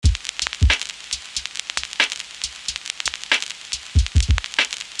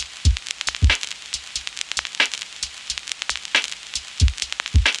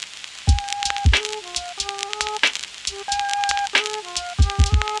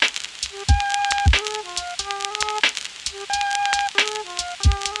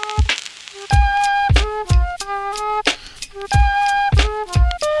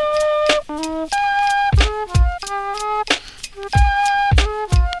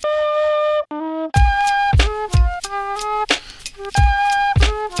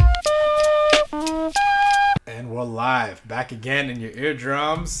back again in your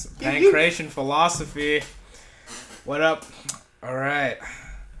eardrums. Pancreation Philosophy. What up? All right.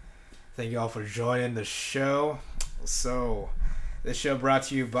 Thank you all for joining the show. So, this show brought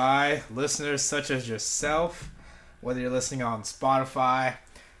to you by listeners such as yourself, whether you're listening on Spotify,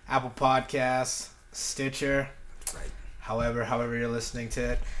 Apple Podcasts, Stitcher, Right. however you're listening to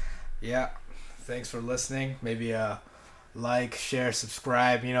it. Yeah, thanks for listening. Maybe like, share,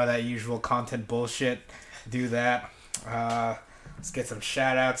 subscribe, you know, that usual content bullshit. Do that. Let's get some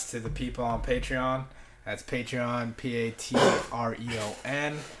shout outs to the people on Patreon. That's Patreon, patreon.com.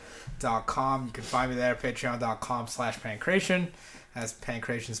 You can find me there, patreon.com/pancration. That's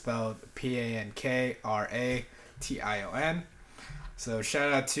pancration spelled Pankration. So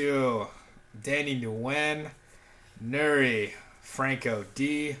shout out to Danny Nguyen, Nuri, Franco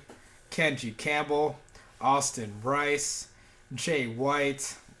D, Kenji Campbell, Austin Rice, Jay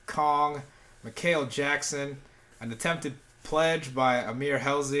White, Kong, Mikhail Jackson, an attempted pledge by Amir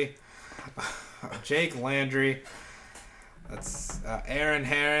Helzy, Jake Landry, that's Aaron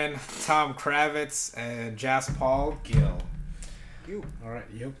Heron, Tom Kravitz, and Jas Paul Gill. You. Alright,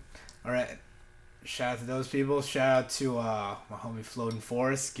 you. Alright. Shout out to those people. Shout out to my homie Floating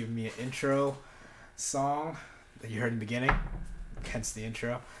Forest giving me an intro song that you heard in the beginning. Hence the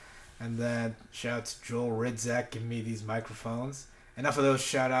intro. And then shout out to Joel Ridzak giving me these microphones. Enough of those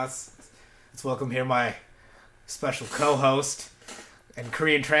shout outs. Let's welcome here my special co-host and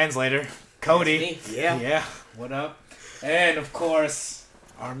Korean translator, Cody. That's me. Yeah. Yeah. What up? And of course,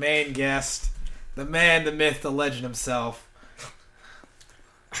 our main guest, the man, the myth, the legend himself.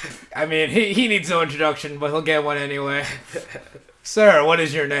 I mean, he needs no introduction, but he'll get one anyway. Sir, what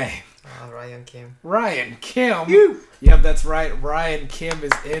is your name? Ryan Kim. Ryan Kim. You. Yep, that's right. Ryan Kim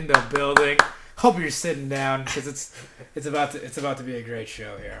is in the building. Hope you're sitting down because it's about to be a great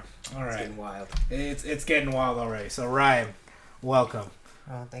show here. All right, It's getting wild. it's getting wild already. So Ryan, welcome.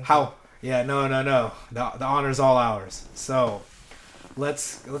 Oh, thank you. How? Yeah, no. The honor's all ours. So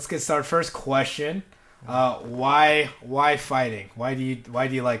let's get started. First question. Why fighting? Why do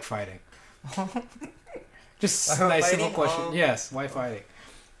you like fighting? Just a nice simple Fighting? question. Yes, why fighting?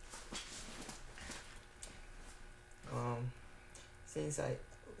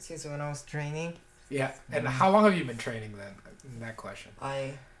 Since when I was training, Yeah, and how long have you been training then? In that question.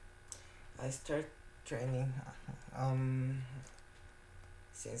 I start training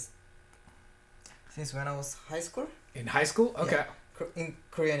since when I was high school In high school? Okay. in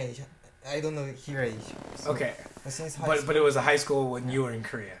Korean age. I don't know here age. So, Okay. But since high But school, it was a high school when you were in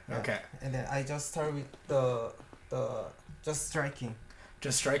Korea. Yeah. Okay. and then I just started with the just striking,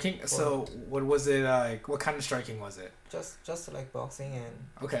 Just striking? So what was it like? What kind of striking was it? just like boxing and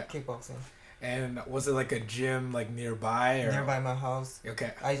Okay. kickboxing And was it like a gym like nearby or nearby my house.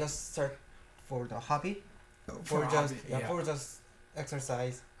 Okay. I just start for the hobby, For a just hobby, for just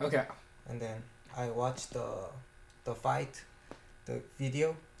exercise. Okay. And then I watch the fight, the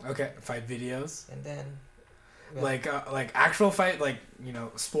video, Okay. Fight videos. and then Like actual fight, like, you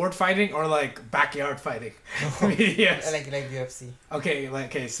know, sport fighting or like backyard fighting? Videos. like UFC.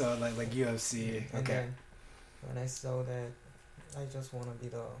 Okay, so like UFC. And Okay. then when I saw that, I just wanna be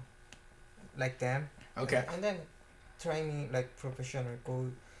like them. Okay. And then training like professional, go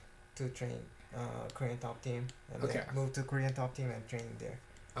to train Korean top team, and Okay. then move to Korean top team and train there.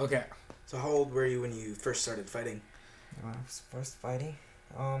 Okay. So how old were you when you first started fighting? When I was first fighting,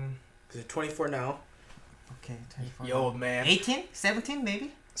 Because you're 24 now. okay, 24. You old man. 18, 17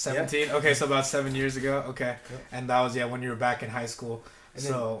 maybe. 17? Okay, so about 7 years ago. Okay. Yep. And that was, when you were back in high school. And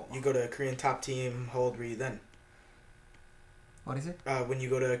So, then you go to Korean top team. How old were you then? What is it? When you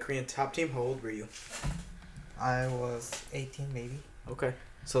go to Korean top team, how old were you? I was 18 maybe. Okay.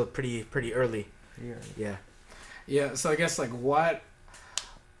 So pretty early. Pretty early. Yeah. yeah, so I guess like what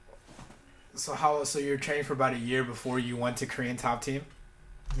so you're training for about a year before you went to Korean top team?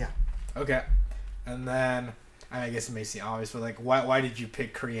 Yeah. Okay. And then I guess it may seem obvious, but like why did you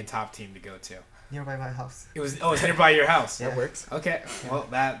pick Korean top team to go to? Nearby my house. It's nearby your house. Yeah. That works. Okay. Well,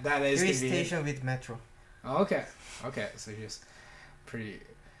 that is There is convenient. station with metro. Oh, okay. So just pretty.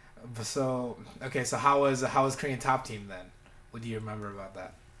 So okay. So how was Korean top team then? What do you remember about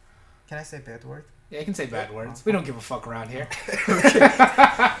that? Can I say bad word? Yeah, you can say bad words. We don't give a fuck around here.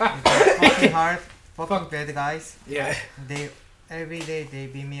 Fucking hard, fucking bad guys. Yeah, They every day they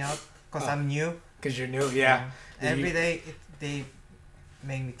beat me up because Oh. I'm new. because you're new. Yeah. Every day they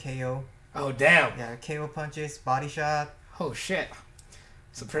make me KO. Oh damn. Yeah, KO punches, body shot. Oh shit.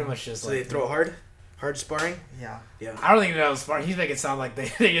 So pretty much just So like they throw hard sparring. Yeah. Yeah. I don't think that was smart. He's making it sound like they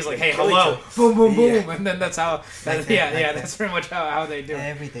just like, hey, Kill hello, each boom, boom, boom, Yeah. and then that's how. Like that, like that. That's pretty much how they do it.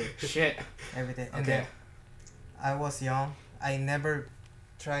 Every day, Shit. every day. And Okay. then I was young, I never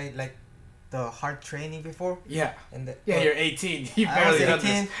tried like the hard training before. Yeah. And Yeah, but you're 18. You I barely was done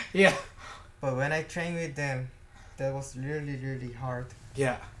 18, this. Yeah. but when I trained with them, that was really really hard.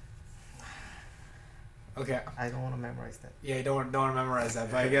 Yeah. Okay. I don't want to memorize that. Yeah, you don't want to memorize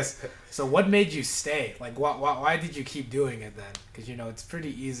that, but I guess so. What made you stay? Like, why did you keep doing it then? Because it's pretty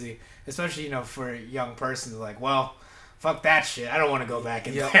easy, especially for a young person to like, well, fuck that shit. I don't want to go back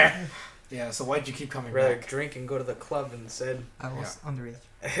in Yeah. there. Yeah. So why'd you keep coming Rather back? drink and go to the club instead. I was underage.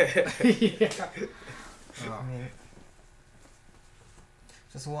 Yeah. I Oh, mean,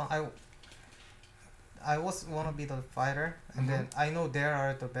 just one. I was wanna be the fighter, and then I know there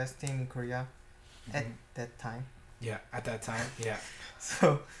are the best team in Korea at mhm. that time. Yeah. At that time. Yeah.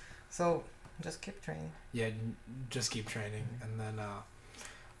 So just keep training. Yeah. Just keep training, and then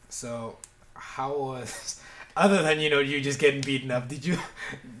so how was other than you just getting beaten up?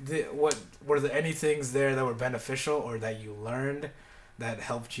 What were there any things there that were beneficial or that you learned that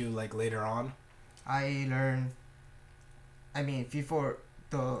helped you like later on? I learned. I mean, before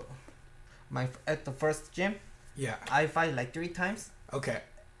at the first gym, Yeah. I fight like 3 times, Okay.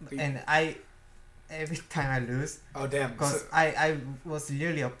 and every time I lose, Oh damn. because I was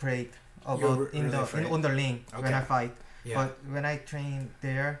really afraid were about really afraid? on the ring when Okay. I fight. Yeah. But when I train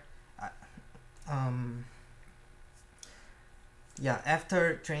there,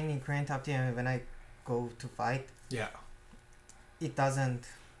 after training Korean Top Team, when I go to fight, Yeah. it doesn't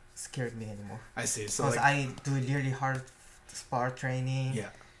scare me anymore. I see. So Because like. I do really hard spar training. Yeah.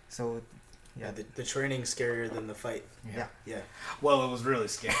 So, Yeah, the training's scarier than the fight. Yeah. Yeah. Well, it was really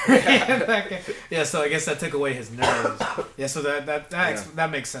scary. Yeah. So I guess that took away his nerves. Yeah. So that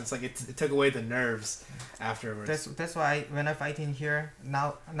makes sense. Like it took away the nerves afterwards. that's why when I fight in here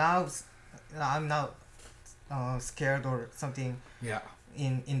now I'm not scared or something Yeah.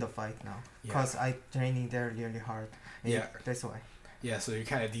 in the fight now, Yeah. because I training there really hard. Yeah. That's why. Yeah. So you're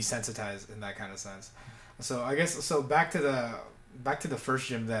kind of desensitized in that kind of sense. So I guess back to the first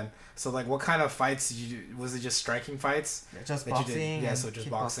gym then. So like, what kind of fights did you do? Was it just striking fights? Just that you boxing. did? Yeah. and So just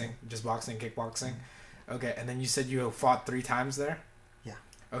kickboxing. boxing, kickboxing. Okay. And then you said you fought 3 times there. Yeah.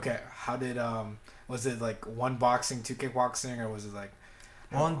 Okay. How did was it like 1 boxing, 2 kickboxing, or was it like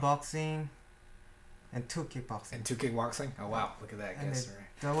 1 boxing and 2 kickboxing. and 2 kickboxing? Oh wow, look at that, And guys.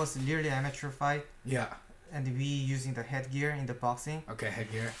 That was really amateur fight, Yeah. and we using the headgear in the boxing. Okay,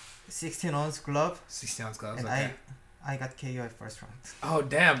 headgear. 16-ounce glove, 16-ounce gloves. and Okay. I got KO at first round. Oh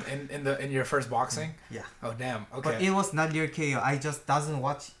damn! In your first boxing. Yeah. Oh damn. But Okay. it was not near KO. I just doesn't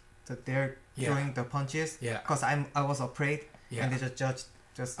watch they're Yeah. throwing the punches, Yeah. because I was afraid, Yeah. and they just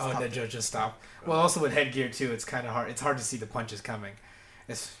just Oh, stopped. the judge just stopped. Well, also with headgear too, it's kind of hard. It's hard to see the punches coming.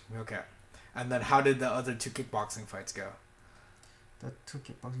 It's okay. And then how did the other 2 kickboxing fights go? The 2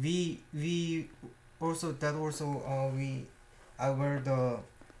 kickbox. We also I wear the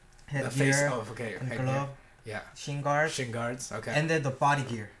The face. headgear Oh, okay. and Headgear. glove, Yeah. shin guard, Shin guards. Okay. and then the body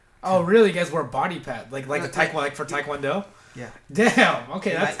gear. oh, really? You guys wear body pad like Like- the taekwondo, like for taekwondo? Yeah. Damn.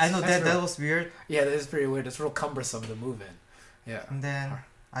 Okay. That's, I know that's that real, was weird. Yeah, that is pretty weird. It's real cumbersome to move in. Yeah. And then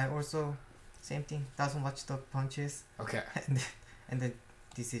I also same thing, doesn't watch the punches, Okay. and then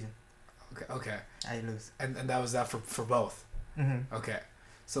decision Okay. Okay. I lose. And that was that for both. Mm-hmm. Okay.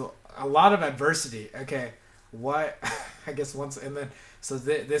 So a lot of adversity. Okay. What I guess once and then so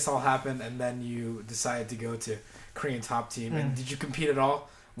this all happened and then you decided to go to Korean Top Team. And did you compete at all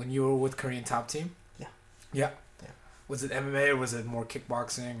when you were with Korean Top Team? Yeah. Yeah. Yeah. Was it MMA or was it more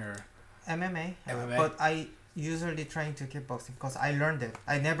kickboxing or MMA. MMA? But I usually trying to kickboxing because I learned it.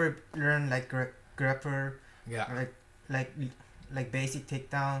 I never learned like grapper, yeah. like basic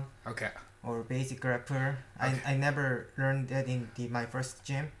takedown Okay. or basic grapper. Okay. I never learned that in my first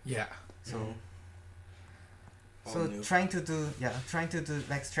gym. Yeah. So All so new. trying to do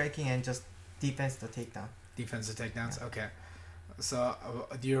like striking and just defense the takedown. Defensive takedowns. Okay. So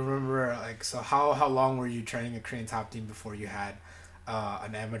do you remember like so how long were you training at Korean Top Team before you had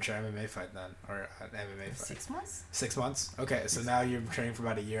an amateur MMA fight then or an MMA fight? 6 months. 6 months. Okay, so now you're training for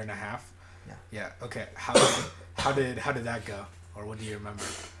about a year and a half. Yeah. Yeah. Okay. How did that go, or what do you remember?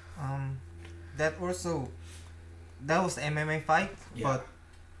 That was MMA fight, Yeah. but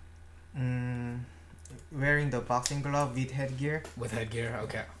wearing the boxing glove with headgear, With headgear.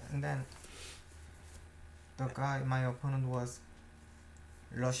 Okay. and then the guy, my opponent was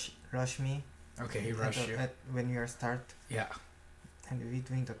rush me. Okay. He at rushed the- you. when we are start, Yeah. and we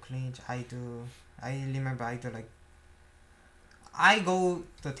doing the clinch. I remember I do like. I go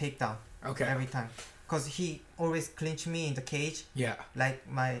the takedown Okay. every time, cause he always clinch me in the cage, Yeah. like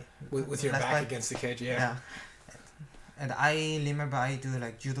my With your last back fight. against the cage. Yeah. Yeah. and I remember I do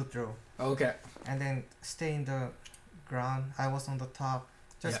like judo throw, Okay. and then stay in the ground. I was on the top,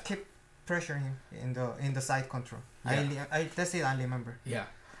 just Yeah. keep pressuring him in the side control. Yeah. I that's it. I remember. Yeah.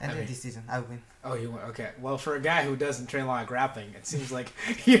 And I then mean- this season I win. Oh, you went. Okay. Well, for a guy who doesn't train a lot of grappling, it seems like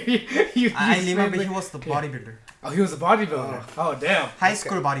you I remember mainly- he was the bodybuilder. Oh, he was a bodybuilder. Oh, damn. High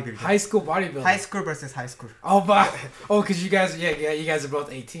school bodybuilder. High school bodybuilder. High school versus high school. Oh, but because you guys, yeah, you guys are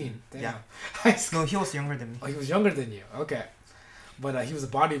both 18. Damn. Yeah. High school. No, he was younger than me. Oh, he was younger than you. Okay. But he was a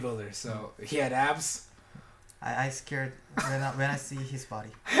bodybuilder, so he had abs. I scared when I see his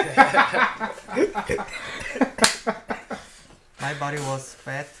body. My body was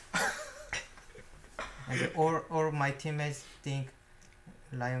fat, and or my teammates think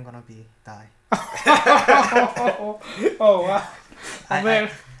Lion gonna be die. Oh wow. Oh man.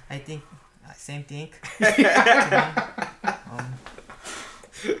 I think same thing.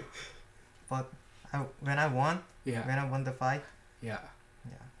 But when I won the fight, Yeah.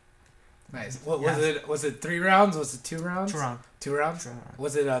 yeah, Nice. What was Yeah. it? Was it 3 rounds? Was it 2 rounds? 2 round, 2 rounds. 2 round.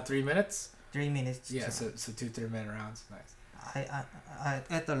 Was it 3 minutes? 3 minutes. Yeah. 2 So 2 3-minute rounds. Nice. I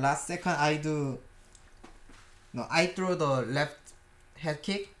at the last second I throw the left head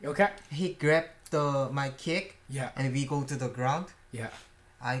kick. Okay. He grabbed my kick Yeah. and we go to the ground. Yeah.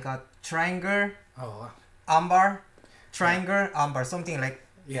 I got triangle, Oh wow. armbar, triangle, armbar, something like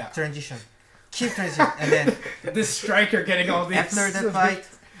Yeah. transition. Keep transition, and then This striker getting all these. after that fight,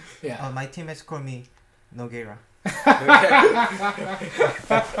 Yeah. my teammates call me Nogueira.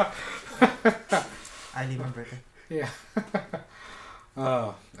 I remember that. Yeah.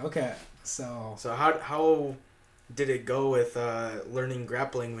 Oh. Okay. So. So how did it go with learning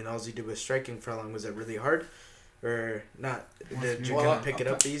grappling when all you did was striking for how long? Was it really hard, or not? Did you Well, kind of pick it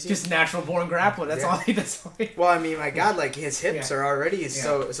up easy? Just natural born grappler. That's Yeah. all. That's all. Well, I mean, my God, like his hips Yeah. are already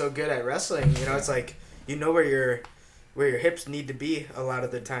so good at wrestling. You know, it's like you know where your hips need to be a lot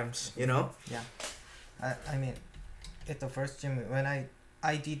of the times. You know. Yeah, I mean, at the first gym when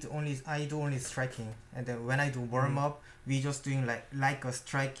I do only striking, and then when I do warm up, we just doing like a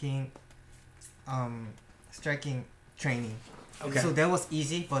striking training. Okay. So that was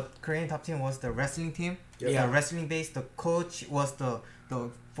easy, but Korean top team was the wrestling team. Yeah. The wrestling base. The coach was the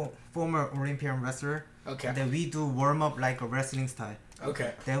former Olympian wrestler. Okay. And then we do warm up like a wrestling style.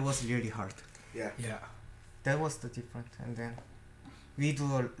 Okay. That was really hard. Yeah. Yeah. That was the difference. And then we do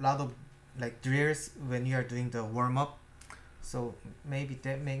a lot of like drills when you are doing the warm up. So maybe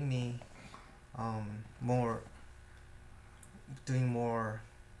that make me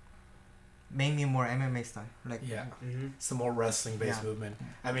make me more MMA style. Like Yeah. Mm-hmm. Some more wrestling based Yeah. movement.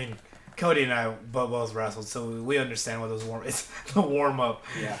 I mean, Cody and I both wrestled, so we understand what those it's the warm up.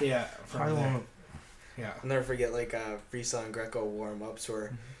 Yeah. Yeah. from hard there. warm up. Yeah. I'll never forget like freestyle and Greco warm ups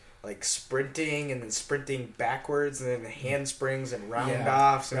where like sprinting and then sprinting backwards and then handsprings and round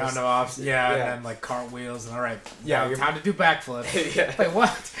offs. Round offs. Yeah, Yeah. and then like cartwheels and all right. Yeah, Yeah. you're- Time to do backflips. Yeah. Wait,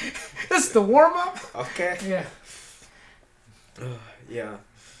 what? This is the warm up? Okay. Yeah. Yeah.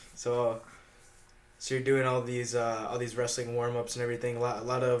 So you're doing all these wrestling warm ups and everything. A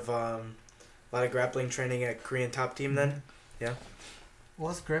lot of grappling training at Korean Top Team then. Yeah.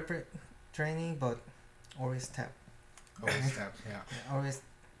 Was grapple training, but always tap. Always tap. Yeah. Always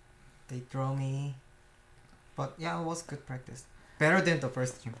they throw me. But yeah, it was good practice. Better than the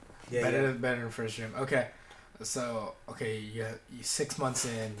first gym. Yeah. better than first gym. Okay. So you 6 months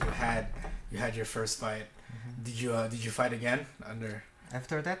in, you had your first fight. Did you fight again under?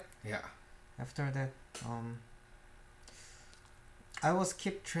 After that, Yeah. I was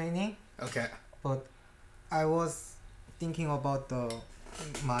keep training, Okay. but I was thinking about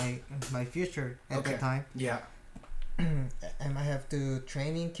my future at Okay. that time. Yeah. Am I have to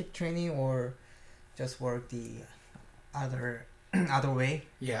keep training, or just work the other way,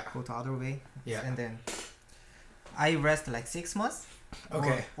 Yeah. go to other way? Yeah. And then I rest like 6 months.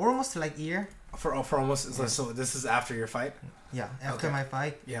 Okay. Or almost like year. For almost so this is after your fight. Yeah, after Okay. my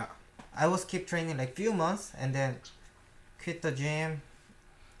fight, Yeah. I was keep training like few months and then quit the gym,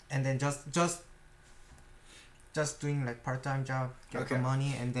 and then just doing like part-time job, get Okay. the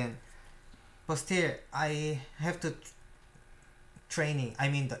money, and then but still I have to training. I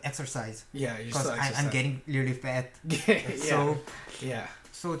mean the exercise, Yeah. You because still I'm exercise. getting really fat. Yeah. So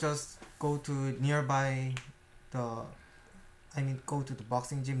So just go to nearby go to the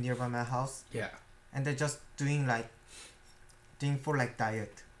boxing gym nearby my house, yeah. and then just doing for like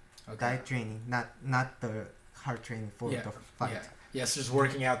diet. Okay. Diet training, not the hard training for Yeah, the fight. Yeah. Yes, just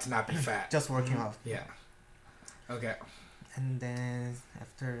working out to not be fat. Just working out. Yeah. Okay. And then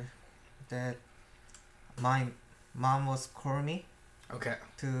after that, my mom was calling me Okay.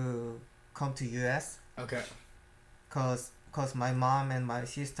 to come to US, Okay. cause my mom and my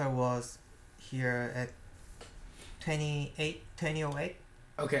sister was here at 2008.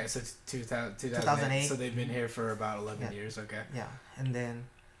 Okay, so it's 2008. 2008. So they've been here for about 11 Yeah. years. Okay. Yeah, and then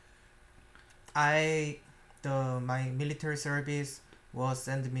my military service was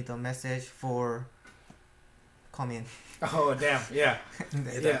sending me the message for come in. Oh damn! Yeah.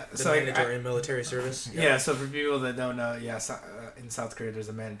 Yeah, The so mandatory military service. Yeah. So for people that don't know, yeah, in South Korea there's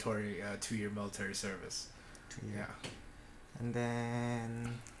a mandatory 2-year military service. 2 years. Yeah. And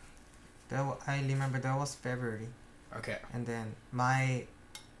then I remember that was February, Okay. and then my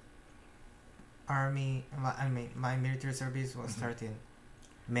military service was Mhm. starting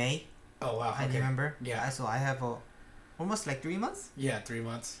May. Oh wow. I Okay. remember. Yeah. So I have almost like 3 months. Yeah, 3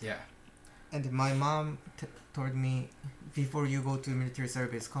 months. Yeah. And my mom told me, before you go to military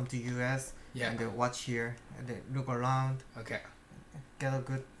service, come to US Yeah. and then watch here and then look around, Okay. get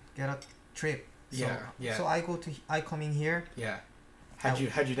a trip. So, Yeah, yeah. So I come in here. Yeah. Had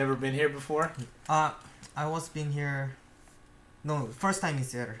you never been here before? I was been here. No, first time in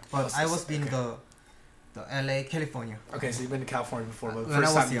Seattle, but I was been okay. the LA, California. Okay, so you've been to California before, but When I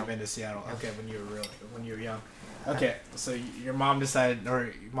first was time you've young. been to Seattle. Yeah. Okay, when you were young. Okay, so your mom decided, or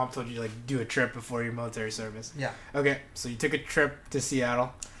your mom told you to do a trip before your military service. Yeah. Okay, so you took a trip to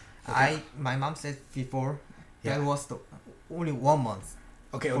Seattle. Okay. My mom said before Yeah. that was the only 1 month.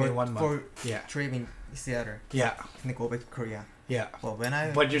 Okay, only 1 month. For Yeah. trip in Seattle Yeah. and go back to Korea. Yeah. But when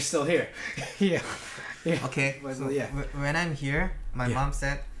I But you're still here. Yeah. Yeah. okay, But, so yeah. when I'm here, my Yeah. mom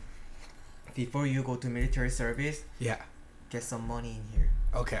said, before you go to military service, Yeah. get some money in here.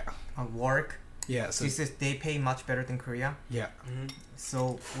 Okay. Work. Yeah. So They pay much better than Korea. yeah. Hmm.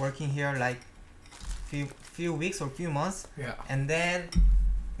 So working here like few weeks or few months, Yeah. and then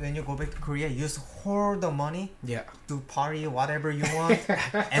when you go back to Korea, you just hoard the money Yeah. to party whatever you want,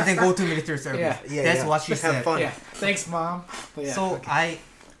 and then go to military service. Yeah. Yeah, That's yeah. what she Have said. fun. Yeah. Thanks, mom. But yeah. So okay.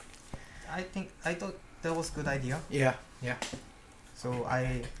 I thought that was good idea. Yeah. Yeah. So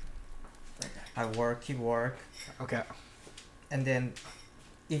I keep work, Okay. and then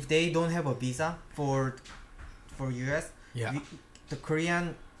if they don't have a visa for US, Yeah.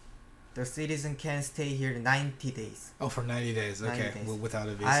 the citizen can stay here 90 days. Oh, for 90 days. 90 Okay. days. Without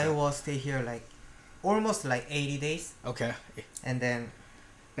a visa. I will stay here like almost like 80 days, Okay. and then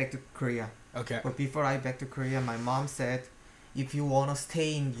back to Korea. Okay. But before I back to Korea, my mom said, if you wanna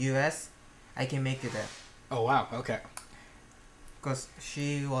stay in US, I can make you that, Oh wow. Okay. cause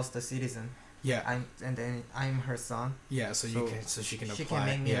she was the citizen. Yeah. I'm her son. Yeah. So you So can. So she can She apply. can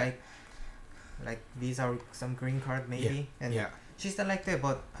make me yeah. like visa or some green card maybe. And Yeah. she said like that,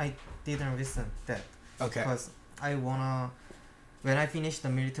 but I didn't listen that, Okay. because I wanna, when I finish the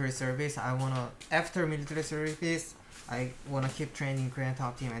military service, after military service, I wanna keep training Korean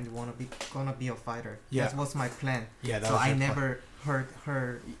top team and gonna be a fighter. Yeah. That was my plan. Yeah. That So was I your plan. never heard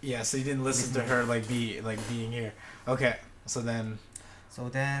her. Yeah. So you didn't listen to her being here. Okay. So then. So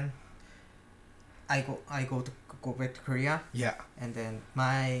then I go back to Korea, Yeah. and then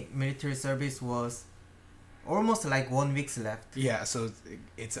my military service was almost like 1 week left. Yeah. So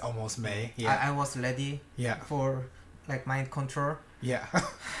it's almost May. Yeah. I was ready Yeah. for like mind control Yeah.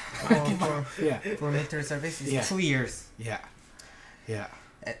 Yeah. for military service. It's Yeah. 2 years. Yeah. Yeah.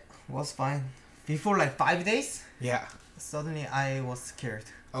 Was fine. Before like 5 days, Yeah. suddenly I was scared.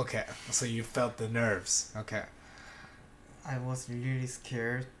 Okay. So you felt the nerves. Okay. I was really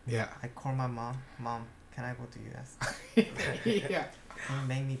scared. Yeah. I called my mom. Mom, can I go to US? Yeah. Can you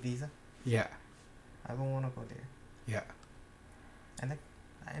make me visa? Yeah. I don't want to go there. Yeah. And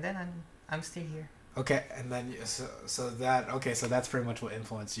then I'm still here. Okay, and then so that's pretty much what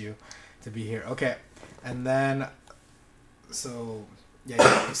influenced you to be here. Okay, and then so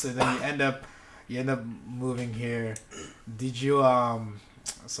yeah, so then you end up moving here. Did you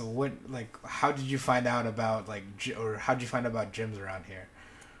so what, like, how did you find out about or how did you find out about gyms around here?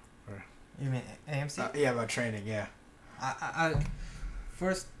 You mean AMC? Yeah, about training. Yeah. I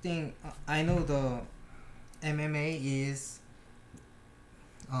first thing I know the MMA is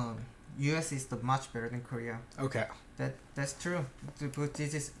US is the much better than Korea. Okay. That's true. But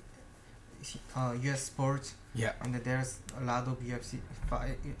this is US sports, Yeah. and then there's a lot of UFC.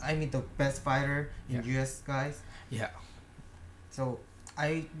 I mean the best fighter in Yeah. US guys. Yeah. So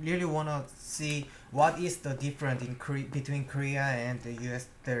I really wanna see what is the difference in between Korea and the US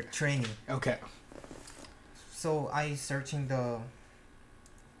their training. Okay. So I searching the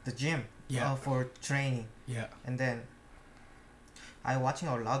gym Yeah. for training, Yeah. and then I watching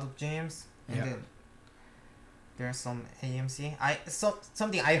a lot of gyms, and Yeah. then there's some AMC.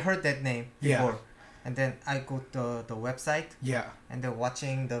 Something I heard that name Yeah. before, and then I go to the website Yeah. and then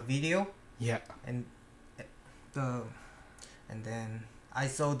watching the video, Yeah. and And then I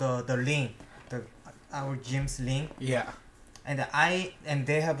saw the link, our gym's link, Yeah. and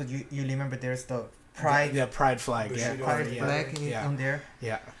they have you remember there's the pride Yeah, pride flag. Yeah. Bushido. pride yeah. flag Yeah. on there.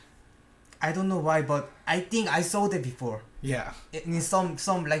 Yeah. I don't know why, but I think I saw that before Yeah. in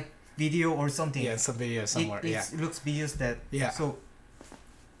some like video or something. Yeah. Some video somewhere. It looks videos that. Yeah. So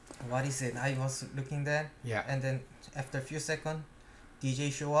what is it? I was looking there, Yeah. and then after a few seconds,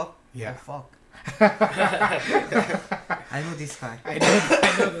 DJ show up. Yeah. Oh fuck! I know this guy. I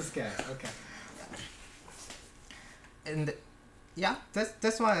know this guy. Okay. And yeah,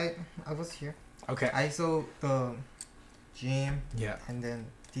 that's why I was here. Okay. I saw the gym Yeah. and then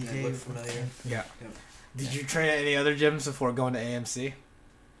It DJ. looked familiar. Yeah. Yeah. Did you train at any other gyms before going to AMC?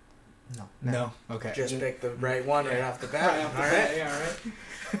 No. No. Okay. Just pick the right one right off the bat. Right off the All bat, right. yeah, right.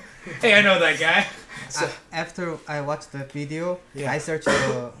 Hey, I know that guy. So, After I watched the video, Yeah. I searched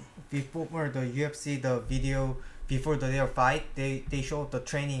the before the UFC the video before their fight. They showed the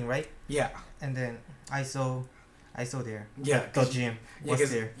training, right? Yeah. And then I saw there. Yeah, The 'cause- gym Yeah, was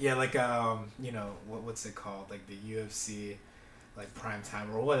 'cause- there. yeah, like you know, what's it called? Like the UFC, like prime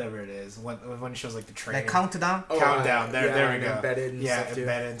time or whatever it is. When it shows like the training. Like countdown. oh, Countdown, there we and go. Embedded and Yeah, stuff too.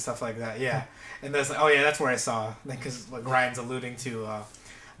 embedded and stuff like that. Yeah, and that's like, oh yeah, that's where I saw, because like Ryan's alluding to,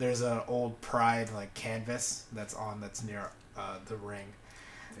 there's an old Pride like canvas that's near the ring.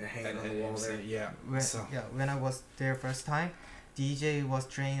 Yeah, hanging on And the wall AMC, there. yeah. When, So yeah, when I was there first time, DJ was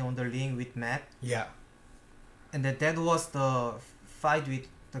training on the ring with Matt, yeah. and then that was the fight with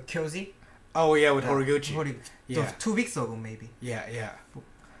the Kyoji. Oh yeah, with Yeah, Horiguchi. Yeah. 2 weeks ago maybe. Yeah, yeah,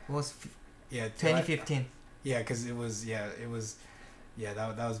 It was yeah. 2015. Yeah, because it was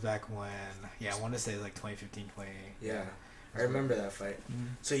that was back when, I want to say like 2015, 20. Yeah, I remember that fight. Mm.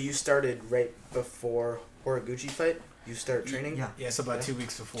 So you started right before Horiguchi fight? You start training? Yeah. Yeah, so about Yeah. 2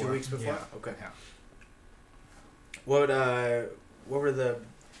 weeks before. 2 weeks before? Yeah. Okay. Yeah. What were the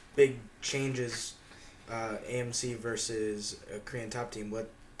big changes AMC versus Korean Top Team?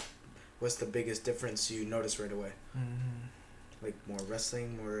 What's the biggest difference you noticed right away? Mhm. Like more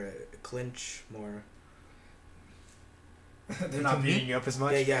wrestling, more clinch, more. They're not beating you up as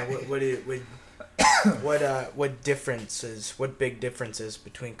much. Yeah. What differences? What big differences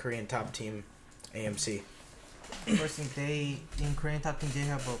between Korean Top Team, AMC? First thing in Korean Top Team they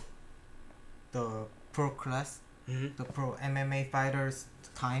have the pro class, Mm-hmm. the pro MMA fighters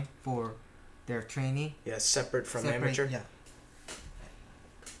time for their training. Yeah, separate from Separate- amateur. Yeah.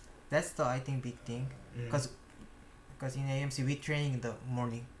 That's the I think big thing. Mhm. Because in AMC we train in the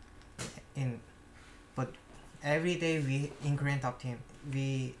morning, but every day we in Korean Top Team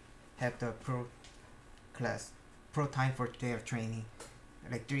we have the pro class, pro time for their training,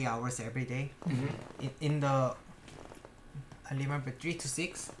 like 3 hours every day. Mhm. In the I remember 3 to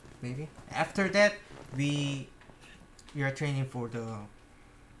 6 maybe. After that we are training for the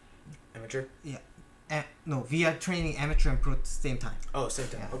Amateur. no, we are training amateur and pro at the same time. Oh, same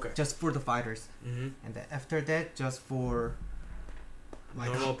time. Yeah, Okay. just for the fighters, Mm-hmm. and then after that just for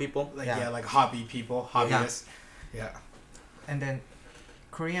Like Normal people. like Yeah. like hobby people, hobbyists. Yeah. and then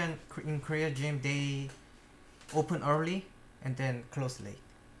in Korea gym they open early and then close late.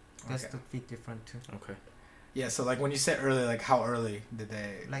 That's Okay. the big difference too. Okay. Yeah. So like when you said early, like how early did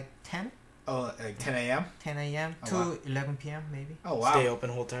they? Like 10 Like 10 a.m. 10 a.m. Oh, to wow. 11 p.m. maybe. Oh wow. Stay open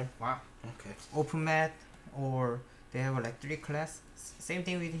whole time. Wow. Okay. Open mat, or they have like 3 class. Same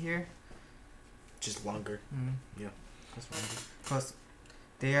thing with here. Just longer. Yeah. Because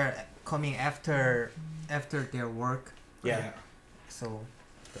they are coming after their work, Yeah. so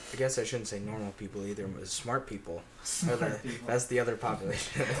I guess I shouldn't say normal people either. But smart people. Smart people. That's the other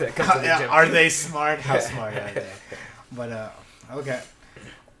population that comes to the Yeah, gym. are they smart? How smart are they? But okay.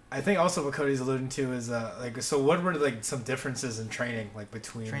 I think also what Cody's alluding to is like, so what were like some differences in training like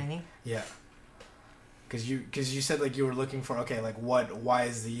between training. Yeah. Because you said like you were looking for, okay, like why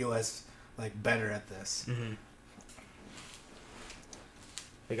is the U.S. like better at this? Mm-hmm.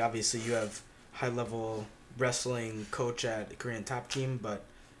 Like obviously you have high level wrestling coach at the Korean Top Team, but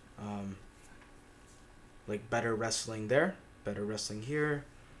like better wrestling there, better wrestling here.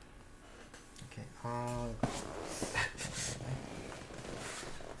 Okay.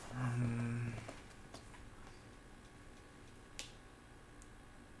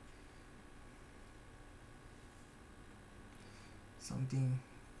 Something,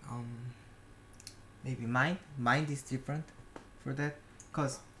 maybe mind is different for that,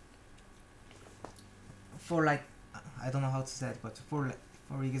 cause for like I don't know how to say it, but for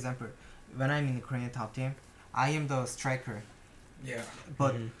example, when I'm in the Korean Top Team, I am the striker, Yeah.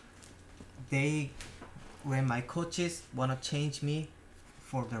 but Mhm. when my coaches wanna change me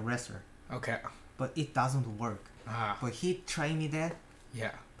for the wrestler, but it doesn't work. But he tried me that,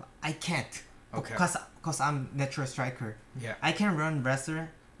 Yeah. but I can't. Okay. Cause I'm natural striker. Yeah. I can run wrestler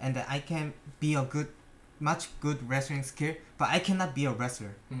and I can be a much good wrestling skill, but I cannot be a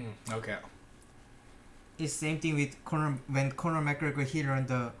wrestler. Okay. It's same thing with when Conor McGregor he learned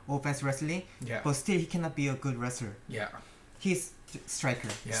the offense wrestling, Yeah. but still he cannot be a good wrestler. Yeah. He's striker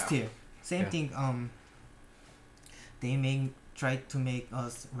Yeah. still. Same Yeah. thing. They try to make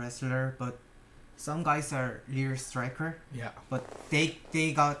us wrestler, but some guys are real striker, Yeah. but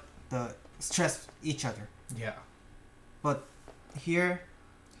they got the stress each other. Yeah. But here,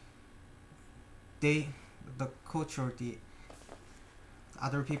 the coach or the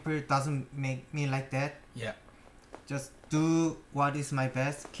other people doesn't make me like that. Yeah. Just do what is my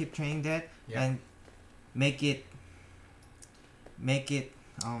best, keep training that, Yeah. and make it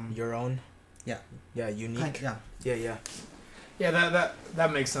Your own. Yeah. Yeah, unique. yeah. Yeah. Yeah, that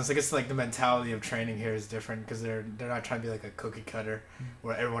makes sense. I guess like the mentality of training here is different because they're not trying to be like a cookie cutter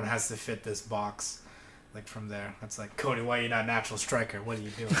where everyone has to fit this box. Like from there, it's like Cody, why are you not a natural striker? What are you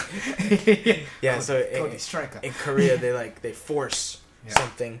doing? Yeah, so Cody striker. in Korea they force Yeah.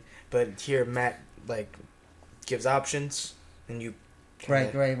 something, but here Matt like gives options and you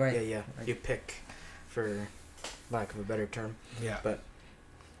Right. Yeah, Right. you pick, for lack of a better term. Yeah. But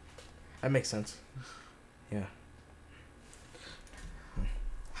that makes sense. Yeah.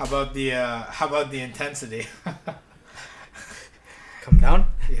 How about the intensity? Come down.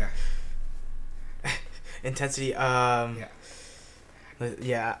 Yeah. Intensity. Yeah.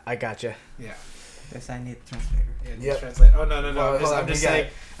 Yeah, I gotcha. Yeah. Yes, I need translator. Yeah. Yep. Translate. Oh no. Well, hold on, I'm just we got saying.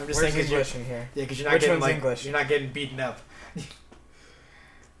 I'm just saying Where's because you're English in here? yeah because you're not Which getting one's like English? you're not getting beaten up.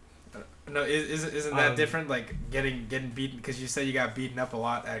 No, isn't that different? Like getting beaten because you said you got beaten up a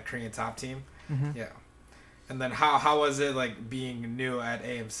lot at Korean Top Team. Mm-hmm. Yeah. And then how was it like being new at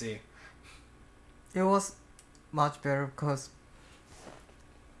AMC? It was much better because.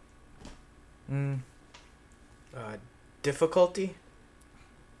 Difficulty.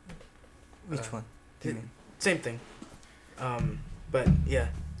 Which one? Do you it- mean? Same thing. But yeah,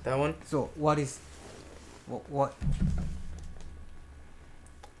 that one. So what is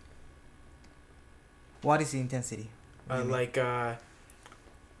what is the intensity? What do you mean? Like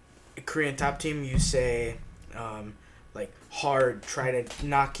Korean Top Team, you say like hard, try to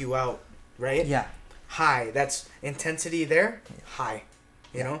knock you out, right? Yeah. High, that's intensity there. High,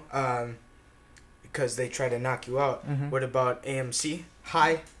 you know, because they try to knock you out. Mm-hmm. What about AMC?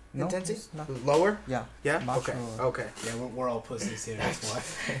 High No, intensity? it's not. Lower? Yeah. Yeah. Much Okay. lower. Okay. Yeah, we're all pussies here. That's why.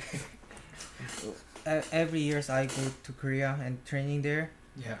 Every years I go to Korea and training there.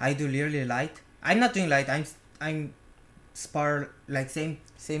 Yeah. I do really light. I'm not doing light. I'm spar like same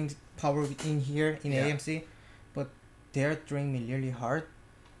power in here in Yeah. AMC, but they're throwing me really hard.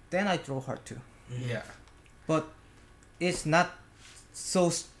 Then I throw hard too. Yeah. But it's not so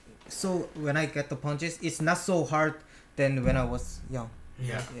when I get the punches, it's not so hard than when I was young.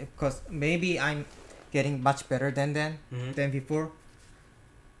 Yeah. Because maybe I'm getting much better than Mhm. than before,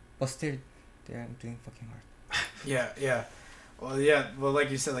 but still, they're doing fucking hard. Yeah. Well, yeah. Well, like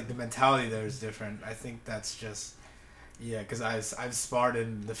you said, like the mentality there is different. I think that's just because I've sparred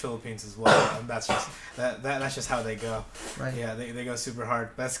in the Philippines as well, and that's just that's just how they go. Right. Yeah, they go super hard.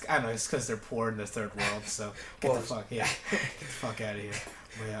 That's I don't know. It's because they're poor in the third world. So get Well, the fuck get the fuck out of here.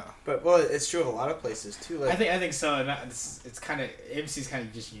 But yeah. But well, it's true of a lot of places too. Like I think so, and it's kind of AMC's kind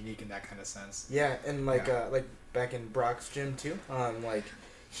of just unique in that kind of sense. yeah, and like back in Brock's gym too. Like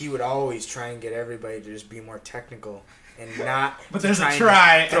he would always try and get everybody to just be more technical and not. But there's a trying to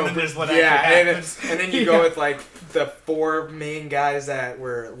try, throw- and then there's what yeah, actually happens. and then you go with like the 4 main guys that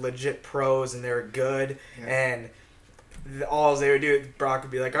were legit pros and they were good, Yeah. and all they would do, Brock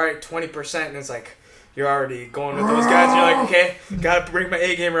would be like, all right, 20%, and it's like. You're already going with those guys. And you're like, okay, gotta bring my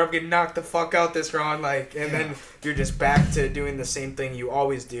A game or I'm getting knocked the fuck out this round. Like, and then you're just back to doing the same thing you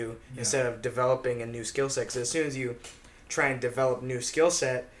always do instead of developing a new skill set. Because as soon as you try and develop new skill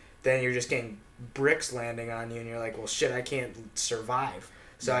set, then you're just getting bricks landing on you, and you're like, well, shit, I can't survive,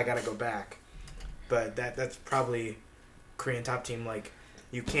 so I gotta go back. But that's probably Korean Top Team. Like,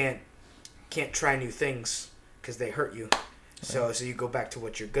 you can't try new things because they hurt you. So you go back to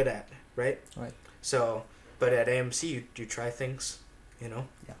what you're good at, right? Right. So, but at AMC, you try things, you know?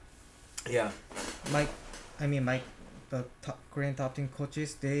 Yeah. The Korean top team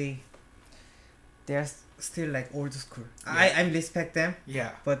coaches, they're still like old school. Yeah. I respect them,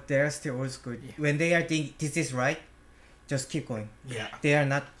 Yeah. but they're still old school. Yeah. When they are thinking this is right, just keep going. Yeah. They are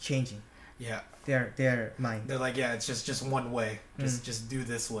not changing Yeah. their mind. They're like, yeah, it's just one way. Just do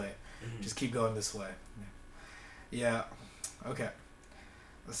this way. Mhm. Just keep going this way. Yeah. Okay.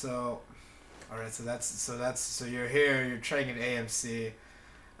 So, All right, so you're here. You're training at AMC.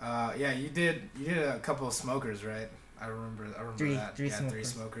 Yeah, you did a couple of smokers, right? I remember that. Three yeah, smokers. 3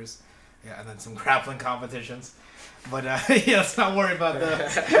 smokers. Yeah, and then some grappling competitions. But yeah, let's not worry about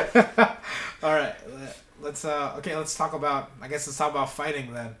that. All right, let's let's talk about. I guess let's talk about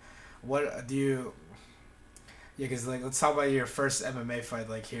fighting then. What do you? Yeah, cause like let's talk about your first MMA fight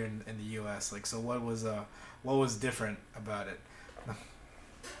like here in the U.S. Like, so what was different about it?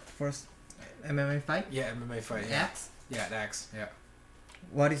 First MMA fight. Yeah, MMA fight. Yeah, Axe. yeah, at Axe. Yeah.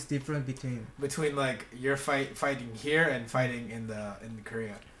 What is different between? Like your fighting here and fighting in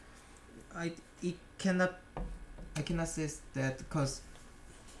Korea. I cannot say that because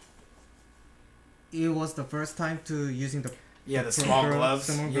it was the first time to using the The small gloves.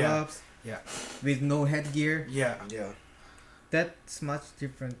 small Yeah. gloves. Yeah. With no headgear. Yeah. Yeah. That's much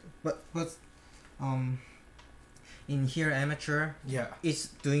different. But in here amateur, Yeah. it's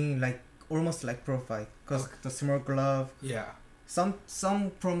doing like almost like pro fight because the small glove. Yeah.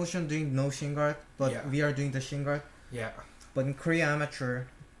 Some promotion doing no shin guard, but Yeah. we are doing the shin guard. Yeah. But in Korea amateur,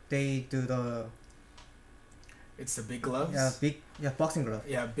 they do the It's the big gloves. boxing glove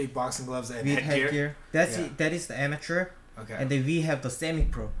Yeah, big boxing gloves and with headgear. That's Yeah. that is the amateur, Okay. and then we have the semi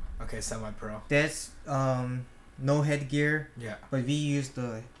pro. Okay, semi-pro. That's no headgear, Yeah. but we use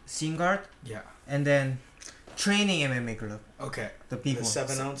the shin guard Yeah. and then training MMA glove. Okay. The big The one.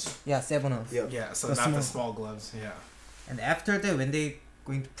 7-ounce. Yeah, 7 ounce. Yep. Yeah. So The not the small- small gloves. Yeah. And after that, when they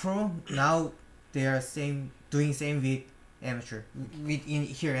going to pro, now they are doing same with amateur, with in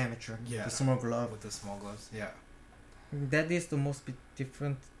here amateur. Yeah. The small glove. With the small gloves. Yeah. That is the most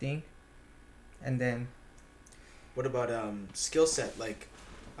different thing. And then What about skill set? Like,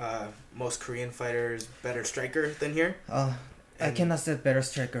 most Korean fighters better striker than here. I And cannot say better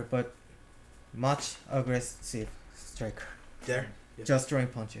striker, but much aggressive striker. There. Yeah. Just throwing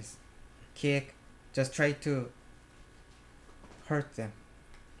punches, kick, just try to hurt them.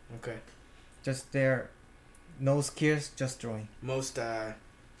 Okay. Just their no skills, just throwing. Most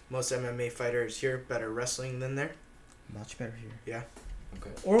MMA fighters here better wrestling than there. Much better here. Yeah.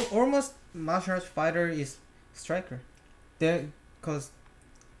 Okay. Or almost martial arts fighter is striker. Cause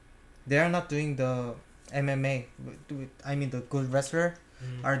they are not doing the MMA. I mean the good wrestler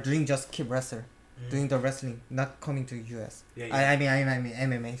are doing just keep wrestler, doing the wrestling, not coming to US. Yeah. Yeah. I mean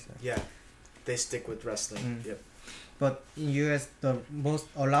MMA. So. Yeah. They stick with wrestling. Mm. Yep. But in US,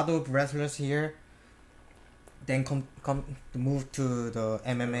 a lot of wrestlers here, then come to move to the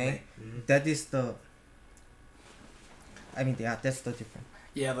MMA. Mhm. That is the. I mean, yeah, that's the difference.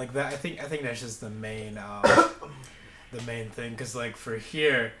 Yeah, like that. I think that's just the main thing. Cause like for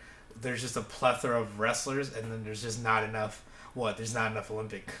here, there's just a plethora of wrestlers, and then there's just not enough. There's not enough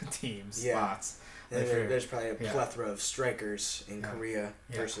Olympic team Yeah. spots. And Like for- there's probably a yeah. plethora of strikers in Yeah. Korea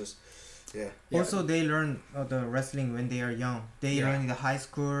Yeah. versus. Yeah. Yeah. Also, they learn the wrestling when they are young. They Yeah. learn in the high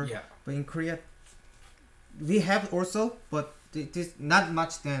school. Yeah. But in Korea, we have also, but it is not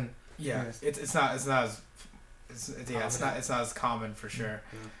much then. Yeah. Yes. It's not as it's not as common for sure.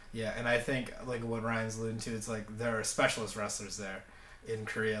 Yeah, and I think like what Ryan's alluding to, it's like there are specialist wrestlers there in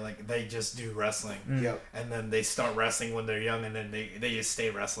Korea. Like they just do wrestling, Mm. Yep. and then they start wrestling when they're young, and then they just stay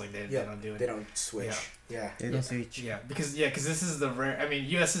wrestling. They Yeah. don't do it. They don't switch. Yeah. They don't switch. Yeah, because this is the rare. I mean,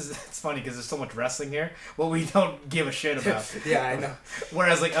 U.S. is it's funny because there's so much wrestling here. What we don't give a shit about. Yeah, I know.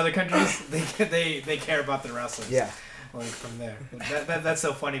 Whereas like other countries, they care about their wrestlers. Yeah. Like from there. That's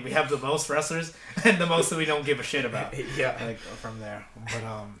so funny. We have the most wrestlers and the most that we don't give a shit about. Yeah. Like from there, but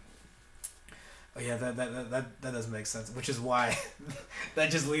oh yeah, that does make sense. Which is why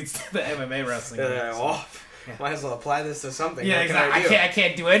that just leads to the MMA wrestling. Well, Yeah. might as well apply this to something. Yeah, What can exactly. I do? I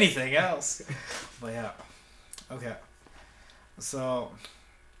can't do anything else. But yeah, okay. So,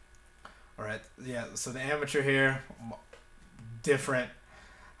 all right, yeah. So the amateur here, different.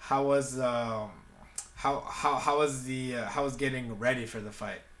 How was how was getting ready for the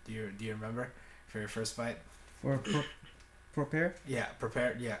fight? Do you remember for your first fight? For prepare. Yeah,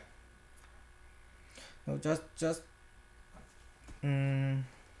 prepared. Yeah. No, just.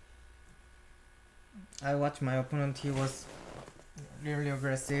 I watched my opponent. He was really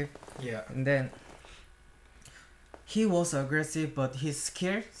aggressive, Yeah. and then he was aggressive, but his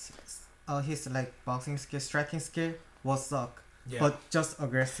skill, his like boxing skill, striking skill was suck, Yeah. but just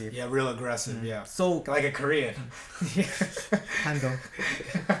aggressive. Yeah, real aggressive. Mm. Yeah. So Like a Korean. kind of.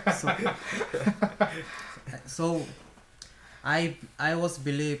 So I was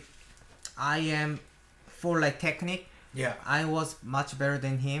believe I am for like technique. Yeah. I was much better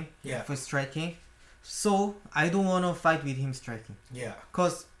than him Yeah. for striking. So I don't wanna fight with him striking. Yeah.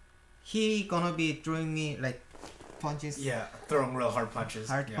 Cause he gonna be throwing me like punches, Yeah. Throwing real hard punches.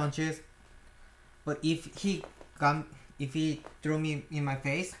 hard yeah. punches. But if he threw me in my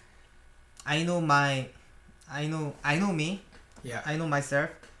face, I know me. Yeah. I know myself.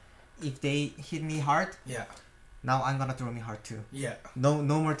 If they hit me hard, Yeah. now I'm gonna throw me hard too. Yeah. No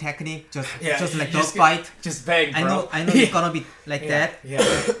more technique. Just Yeah, just you like just dog fight. Just bang, bro. I know Yeah. it's gonna be like Yeah. that.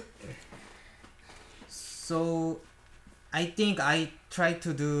 Yeah. So I think I try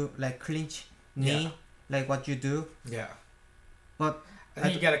to do like clinch knee, Yeah. like what you do. Yeah. But I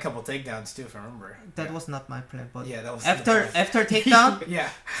think you got a couple takedowns too, if I remember. that yeah. was not my plan. But Yeah, that was after takedown, Yeah.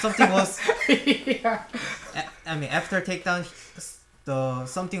 something was. Yeah. I mean, after takedown, the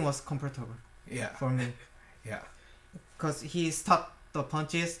something was comfortable Yeah. for me. Yeah. Cause he stopped the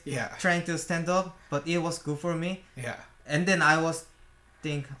punches, Yeah. trying to stand up, but it was good for me. Yeah. And then I was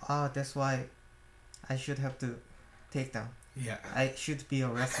think, that's why I should have to take down. Yeah. I should be a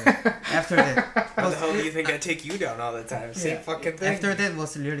wrestler. After that, How the hell do you think I take you down all the time? Same Yeah. fucking thing. after that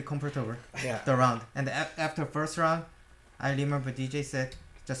was really comfortable. Yeah. The round, and after first round, I remember DJ said,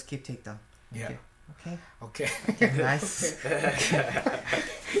 just keep takedown. Yeah. Okay. Okay. Nice.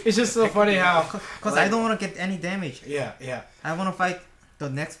 It's just so funny how. Cause I don't want to get any damage. Yeah. Yeah. I want to fight the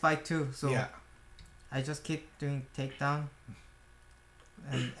next fight too. So Yeah. I just keep doing takedown.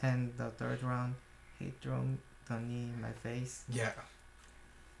 And the third round, he threw the knee in my face. Yeah.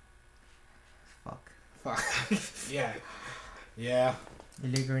 Fuck. Fuck. Yeah. Yeah.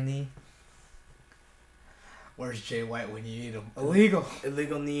 Illegal knee. Where's Jay White when you need him? Illegal.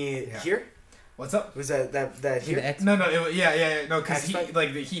 Illegal knee Yeah. here? What's up? Was that See here? the X No, no, yeah, no, because he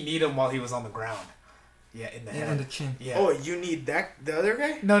X-Fight? he need him while he was on the ground. Yeah, in the in head. the chin. Yeah. Oh, you need the other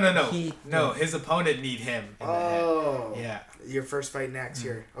guy? No, He- no. His opponent need him in the head. Oh. Yeah, Your first fight next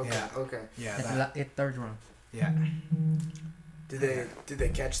here. Okay, Yeah. okay. yeah, At that, third round. yeah. Did they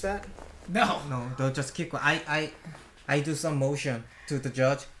catch that? No. No, they'll just keep. I do some motion to the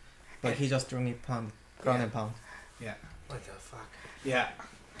judge, but he just threw me ground Yeah. and pound. What the fuck? Yeah.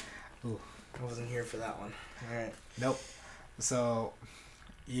 I wasn't here for that one. All right. Nope. So,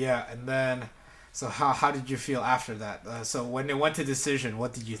 yeah, and then, so how did you feel after that? So when it went to decision,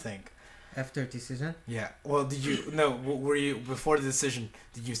 what did you think? After decision, Yeah. Well, did you were you before the decision?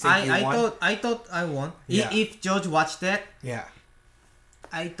 Did you think you won? I thought I won. Yeah. If judge watched that, Yeah.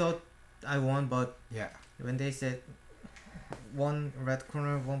 I thought I won. But Yeah. when they said one red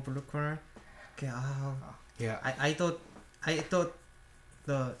corner, one blue corner, okay, Yeah. I thought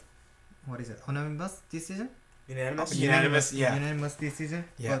the what is it, unanimous decision? Unanimous? Unanimous, yeah. Unanimous decision.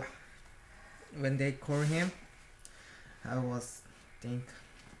 Yeah. But when they call him, I was think,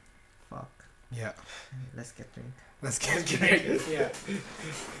 fuck, Yeah. let's get drink. Let's get great. Yeah.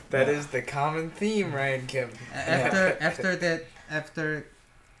 That is the common theme, Ryan Kim. After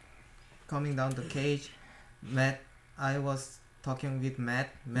coming down the cage, I was talking with Matt.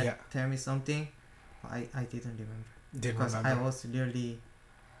 Matt Yeah. tell me something. I didn't remember Didn't because remember. I was really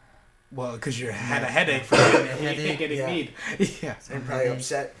Well, because you had a headache from getting Headache. Yeah. kneed. Yeah. And probably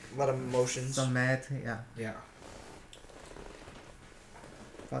upset. A lot of emotions. so mad. Yeah, Yeah.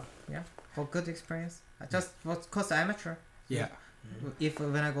 but yeah, for good experience. I just was cause amateur. Yeah. If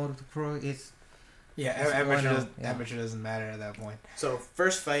when I go to pro, it's Yeah. It's Amateur, one-0, doesn't, yeah. amateur doesn't matter at that point. So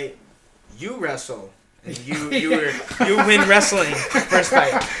first fight, you wrestle. And you win wrestling first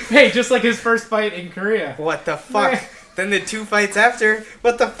fight. Hey, just like his first fight in Korea. What the fuck? Then the two fights after,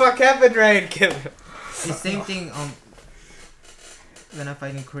 what the fuck happened, Ryan Kim? the same thing. When I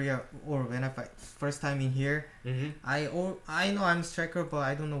fight in Korea or when I fight first time in here, Mm-hmm. I know I'm striker, but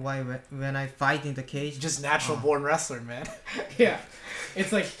I don't know why when I fight in the cage. Just natural born wrestler, man. Yeah.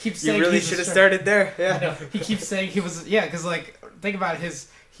 It's like he keeps saying You really he's a should have striker. started there. I Yeah. know. He keeps saying he was because like think about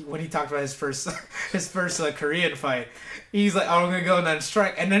when he talked about his first Korean fight, he's like, "Oh, I'm gonna go and then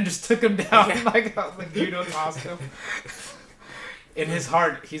strike," and then just took him down like judo tossed him. In his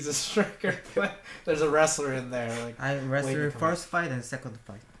heart, he's a striker, but there's a wrestler in there. Like, I waiting wrestled for first fight and second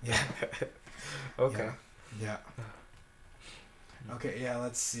fight. yeah, Okay. yeah. Okay, yeah.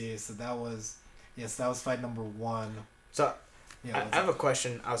 Let's see. So that was fight number 1. So Yeah. I have a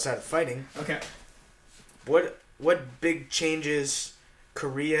question outside of fighting. okay. What big changes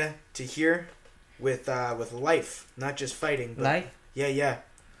Korea to here with life, not just fighting. But Life? Yeah.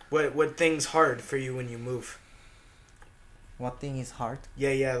 What things hard for you when you move? What thing is hard?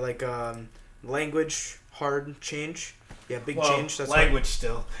 Yeah, like language hard change. Yeah, big Well, change. That's language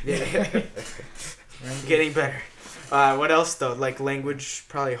still. hard. Yeah. Getting better. What else though? Like language,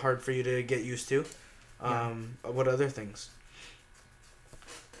 probably hard for you to get used to. What other things?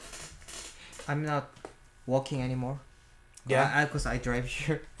 I'm not walking anymore. Yeah. Because I drive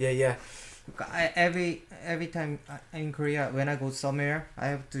here. Yeah. Every time in Korea when I go somewhere, I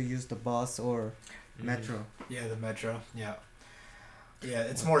have to use the bus or metro. Yeah, the metro. Yeah. Yeah,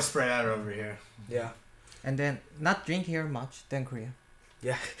 it's more spread out over here. Yeah. And then not drink here much than Korea.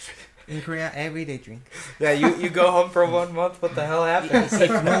 Yeah. In Korea, every day drink. Yeah, you go home for 1 month. What the hell happens?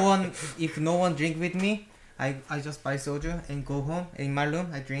 If no one drink with me, I just buy soju and go home. In my room,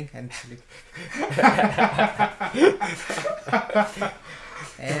 I drink and sleep.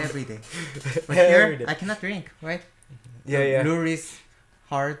 Every day. But here, Every day. I cannot drink, right? Yeah. Lure is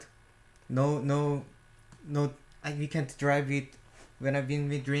hard. No. We can't drive it when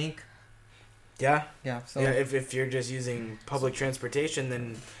we drink. Yeah. Yeah. So Yeah, if you're just using public transportation, then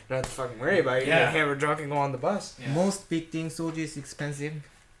you don't have to fucking worry about it. You Yeah. get hammered drunk and go on the bus. Yeah. most big thing, soju is expensive.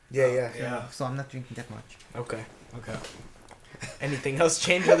 Yeah. So I'm not drinking that much. Okay. Okay. Anything else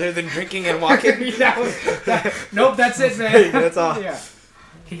change other than drinking and walking? Nope, that's it, man. That's all. Yeah.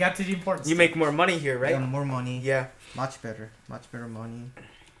 He got to the important You make more money here, right? Yeah, more money. Yeah. Much better money.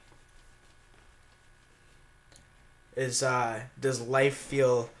 Does life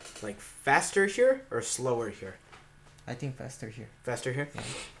feel like faster here or slower here? I think faster here. Faster here? Yeah.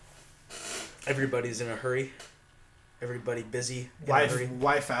 Everybody's in a hurry. Everybody busy. In Why, a hurry.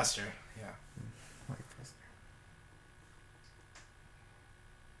 why faster? Yeah. Why faster?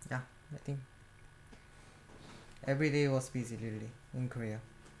 Yeah, I think every day was busy really in Korea.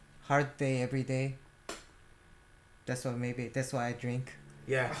 Hard day every day. That's why I drink.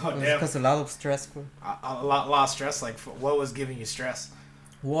 Yeah. Oh, damn. Because a lot of stressful A lot of stress. Like, what was giving you stress?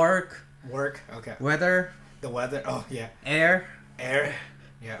 work, Work. Okay. weather, The weather. Oh, yeah. air. Air.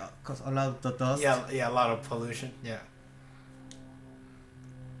 Yeah. Cause a lot of the dust. Yeah. A lot of pollution. Yeah.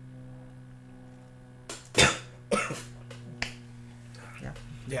 Yeah.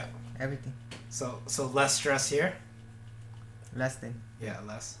 Yeah. Everything. So less stress here. Less than. Yeah,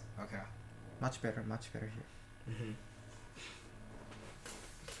 less. Okay. Much better here. hmm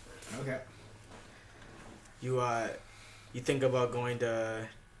Okay. You think about going to,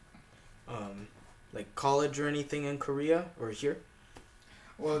 like college or anything in Korea or here?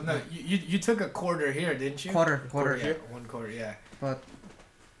 Well, no, you took a quarter here, didn't you? Quarter Yeah, here. 1 quarter. Yeah. But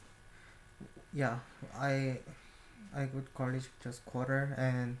yeah, I go to college just quarter,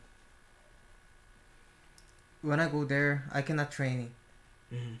 and when I go there, I cannot train,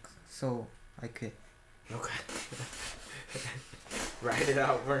 Mm-hmm. so I quit. Okay. Ride it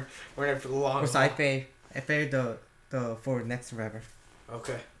out. We're in it for the long. Cause I failed the for next forever.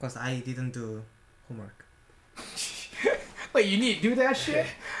 Okay. Cause I didn't do homework. Wait, you need to do that shit?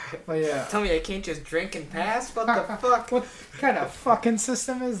 But yeah. Tell me I can't just drink and pass? What the fuck? What kind of fucking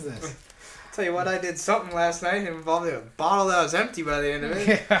system is this? Tell you what, I did something last night involving a bottle that was empty by the end of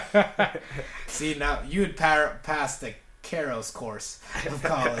it. See, now you would pass the Caro's course of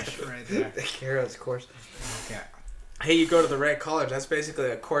college right there. The Caro's course. Okay. Hey, you go to the right college. That's basically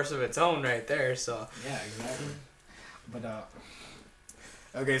a course of its own right there. So. Yeah, exactly. But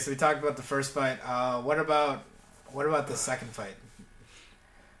okay, so we talked about the first fight. What about the second fight?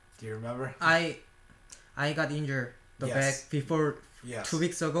 Do you remember? I got injured the Yes. back before Yes. 2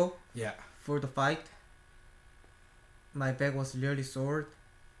 weeks ago Yeah. for the fight. My back was really sore,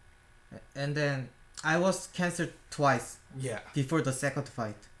 and then I was canceled twice Yeah. before the second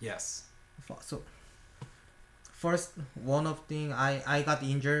fight. Yes. So first one of thing I got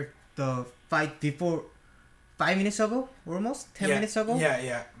injured the fight before 5 minutes ago, almost 10 minutes ago.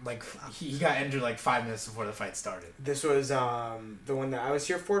 Yeah. Like he got injured like 5 minutes before the fight started. This was the one that I was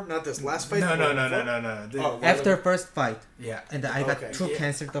here for, not this last fight. No. the one before? No. Oh, After first fight, Yeah. and I got Okay, two yeah.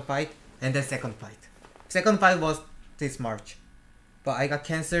 canceled the fight, and then second fight. Second fight was this March, but I got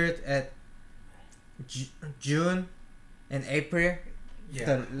canceled at June and April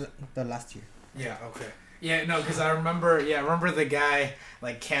Yeah. the last year. Yeah. Okay. Yeah. No, because I remember the guy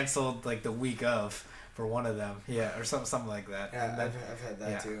like canceled like the week of for one of them. Yeah, or something like that. Yeah, And then, I've had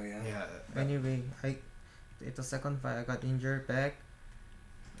that yeah, too. Yeah. Yeah. Anyway, at the second fight I got injured back.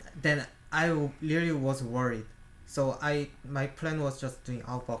 Then I really was worried. So my plan was just doing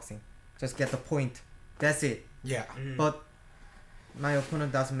outboxing, just get the point. That's it. Yeah. Mhm. But my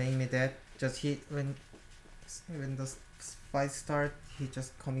opponent doesn't make me that. Just when the fight start, he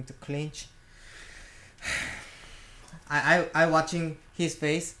just coming to clinch. I watching his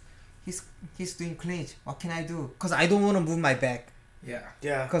face. He's doing clinch. What can I do? Cause I don't want to move my back. Yeah.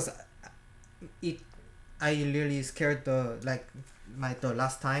 Yeah. Cause I really scared the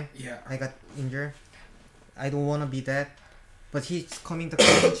last time Yeah. I got injured. I don't want to be that. But he's coming to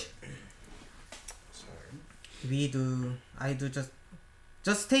clinch. I do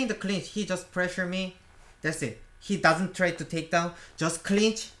just stay in the clinch. He just pressure me. That's it. He doesn't try to take down. Just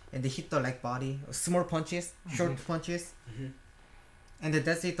clinch and they hit the like body, small punches, short punches, Mhm. and then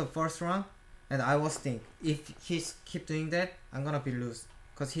that's it the first round. And I was think if he's keep doing that, I'm gonna be lose,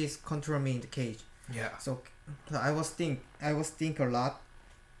 cause he's controlling me in the cage. Yeah. So I was think a lot.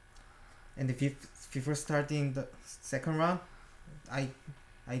 And before starting the second round, I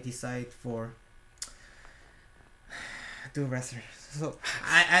decide for do wrestler. So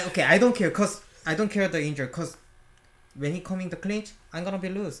I don't care, cause I don't care the injury, cause when he coming the clinch, I'm gonna be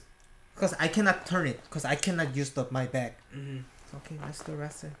lose, cause I cannot turn it, cause I cannot use my back. Mhm. Okay, let's do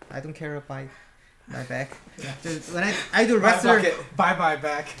wrestler. I don't care about my back. Yeah. Just when I do Bye, wrestler, bucket. Bye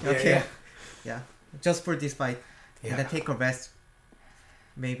back. okay, yeah, just for this fight, Yeah. and then take a rest,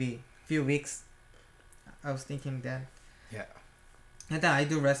 maybe few weeks. I was thinking that. Yeah. And then I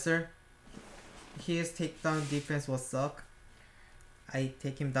do wrestler. His takedown defense was suck. I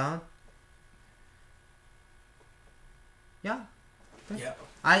take him down. Yeah. Yeah.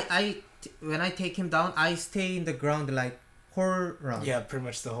 When I take him down, I stay in the ground like whole round. Yeah, pretty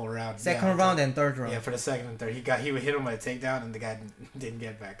much the whole round. Second yeah, round and third round. Yeah, for the second and third, he would hit him with a takedown, and the guy didn't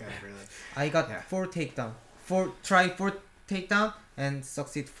get back up really. I got Yeah. 4 takedown. 4 takedown and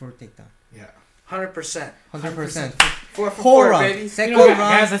succeed 4 takedown. Yeah. 100%. 100%. 4 for Whole 4, round. baby. Second You know, round.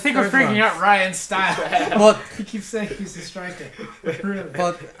 guys, I think we're third freaking round. out Ryan's style. But He keeps saying he's a striker. Really.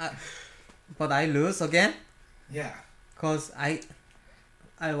 but I lose again, Yeah. cause I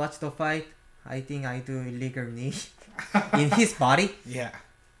watch the fight. I think I do illegal knee in his body. Yeah.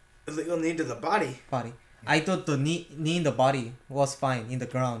 Illegal knee to the body. I thought the knee in the body was fine in the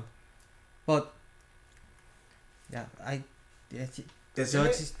ground, but yeah, the Isn't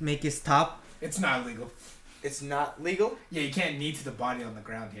judge it? make it stop. It's not legal. It's not legal? Yeah, you can't knee to the body on the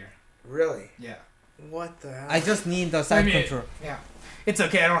ground here. Really? Yeah. What the hell? I just need the side I mean- control. Yeah. It's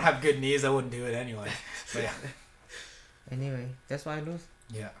okay. I don't have good knees. I wouldn't do it anyway. But yeah. Anyway, that's why I lose.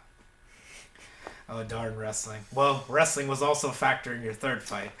 Yeah. Oh, darn wrestling. Well, wrestling was also a factor in your third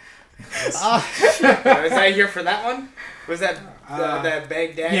fight. Ah, Was I here for that one? Was that that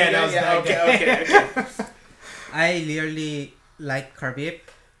Baghdad? yeah, that was Okay. I really like Khabib,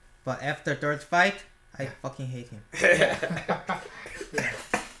 but after third fight, I fucking hate him.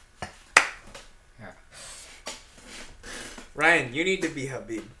 Ryan, you need to be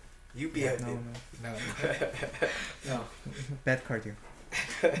Habib. You be No, Habib. no, No. bad cardio.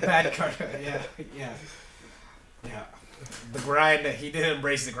 Bad card. Yeah. Yeah. Yeah. The grind. He didn't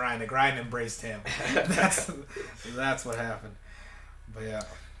embrace the grind. The grind embraced him. That's what happened. But yeah.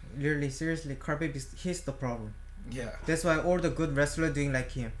 Really, seriously, Khabib he's the problem. Yeah. That's why all the good wrestlers doing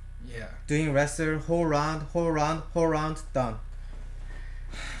like him. Yeah. Doing wrestler whole round, done.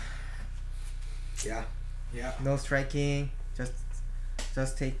 Yeah. Yeah. No striking, just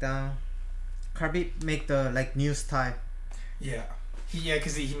takedown. Khabib make the like new style. Yeah.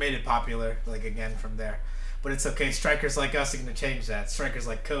 Because he made it popular, like, again from there. But it's okay. Strikers like us are going to change that. Strikers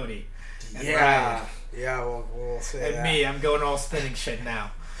like Cody. And Yeah. Ryan. Yeah, we'll say And that. me, I'm going all spinning shit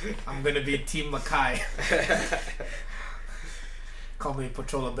now. I'm going to be Team Lakai. Call me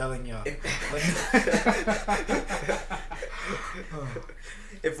Pachola Bellingham.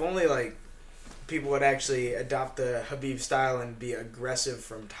 If only, like, people would actually adopt the Habib style and be aggressive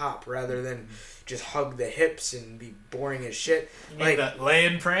from top rather than just hug the hips and be boring as shit. You mean Like- the lay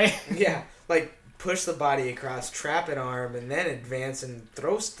and pray? Yeah, like push the body across, trap an arm, and then advance and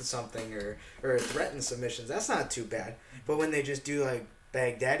throw something or threaten submissions. That's not too bad. But when they just do like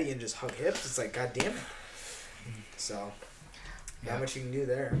Baghdadi and just hug hips, it's like, God damn it. So, Yeah. not much you can do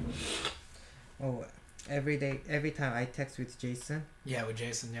there. Oh, every time I text with Jason, Yeah, with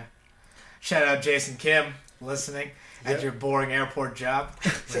Jason, yeah. Shout out Jason Kim, listening at Yep. your boring airport job.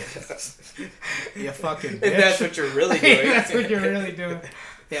 You fucking bitch. If that's what you're really doing. That's what you're really doing.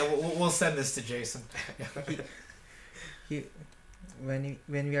 Yeah, we'll send this to Jason. he when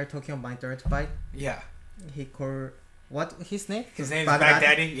we are talking about my third fight, Yeah. he call what his name? His name's Baghdadi?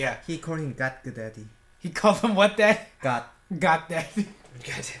 Baghdadi. Yeah. He called him God Daddy. He called him what, Dad? God. Got Daddy.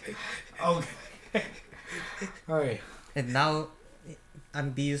 God damn it. Oh. Oh, And now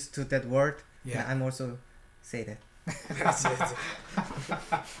I'm be used to that word. yeah. And I'm also say that. That's it.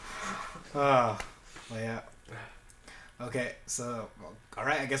 Oh, well, yeah. Okay, so all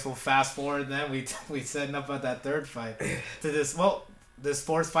right. I guess we'll fast forward then. We setting up at that third fight to this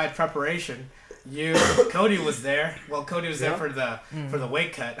fourth fight preparation. Cody was there. Well, Cody was there Yeah. for the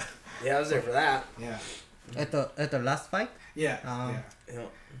weight cut. Yeah, I was there for that. Yeah. At the last fight, Yeah. Yeah.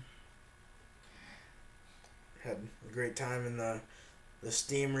 Had a great time in the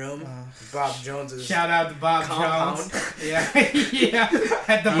steam room. uh, Bob Jones's Shout out to Bob compound. Jones. Yeah, yeah.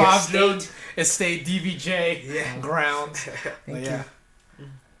 At the The Bob estate. Jones Estate DVJ Yeah. ground. thank But you. yeah.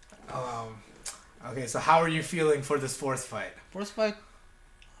 Okay, so how are you feeling for this fourth fight? First fight,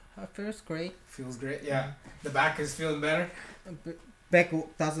 I feels great. Feels great. Yeah. The back is feeling better. Back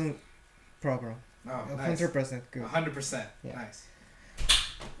doesn't problem. Oh, nice. 100% good. 100%. Yeah. Nice.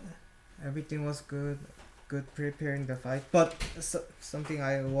 Everything was good. Good preparing the fight. But something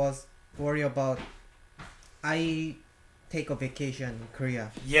I was worried about. I take a vacation in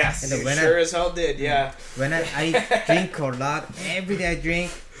Korea. Yes. And You when sure as hell did, yeah. When I drink a lot, every day I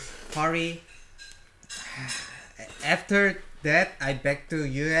drink, party. After that, I back to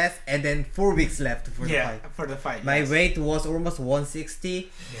US and then 4 weeks left for the fight. For the fight. My yes. weight was almost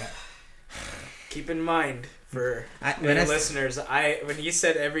 160. Yeah. Keep in mind, for When I listeners, when he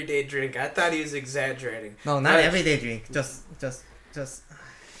said everyday drink, I thought he was exaggerating. no, not Right. everyday drink. Just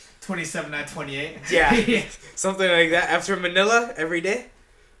 27, not 28. Yeah, something like that. After Manila, every day.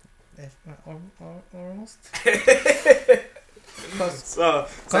 almost. So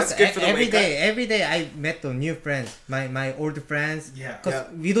that's good for the every weight cut. day, every day I met the new friends, my old friends. Yeah. Cause Yeah.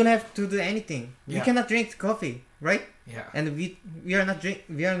 we don't have to do anything. We Yeah. cannot drink coffee, right? Yeah. And we are not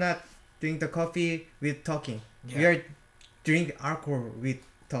drink the coffee with talking. Yeah. We are drink alcohol with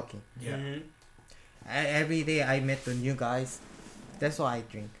talking. Yeah. Mhm. Every day I met the new guys. That's why I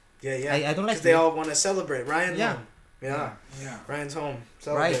drink. Yeah, yeah. I don't like Because they drink. all want to celebrate. Ryan, Yeah. home. Yeah. Yeah. Ryan's home.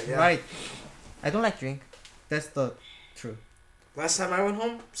 Right, Celebrate, yeah. right. I don't like drink. That's the truth. Last time I went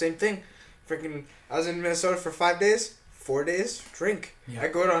home, same thing. Freaking, I was in Minnesota for 5 days. 4 days, drink. Yeah. I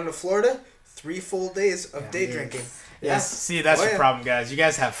go down to Florida, 3 full days of Yeah. day Yes. drinking. Yes. See, that's Oh, your yeah. problem, guys. You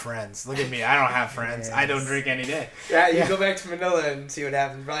guys have friends. Look at me. I don't have friends. I don't Yes. drink any day. Yeah, you Yeah. go back to Manila and see what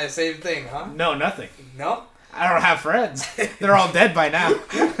happens. Probably the same thing, huh? No, nothing. No? I don't have friends. They're all dead by now.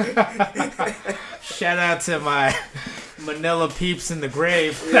 Shout out to my Manila peeps in the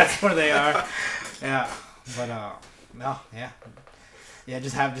grave. That's where they are. Yeah. But no, yeah. Yeah,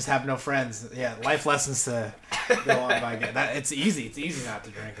 just have no friends. Yeah, life lessons to go on by. That it's easy. It's easy not to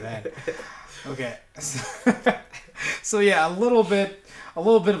drink then. Okay. So yeah, a little bit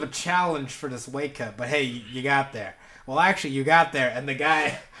of a challenge for this weight cut, but hey, you got there. Well, actually, you got there, and the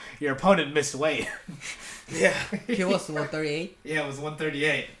guy, your opponent, missed weight. Yeah. He was 138. Yeah, it was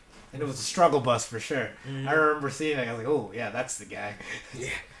 138, and it was a struggle bus for sure. Mm-hmm. I remember seeing it. I was like, oh yeah, that's the guy.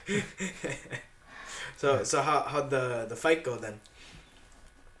 So how'd the fight go then?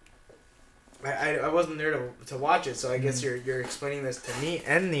 I wasn't there to watch it, so I guess you're explaining this to me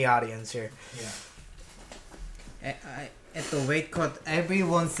and the audience here. Yeah. At the weight cut,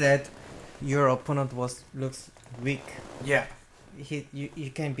 everyone said your opponent looks weak. Yeah.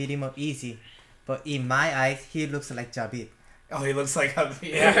 You can beat him up easy, but in my eyes, he looks like Jabit. Oh, he looks like a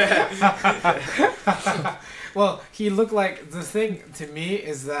yeah. Well, he looked like the thing to me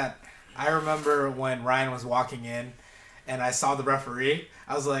is that I remember when Ryan was walking in, and I saw the referee.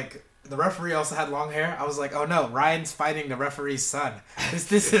 I was like, the referee also had long hair. I was like, oh no, Ryan's fighting the referee's son.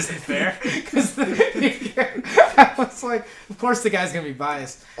 This isn't fair. Because I was like, of course the guy's gonna be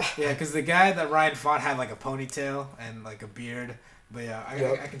biased. Yeah, because the guy that Ryan fought had like a ponytail and like a beard. But yeah,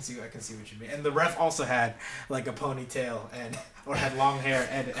 I can see what you mean. And the ref also had like a ponytail or had long hair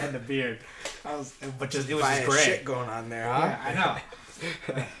and a beard. It was just Biased great. shit going on there, huh? Yeah, I know.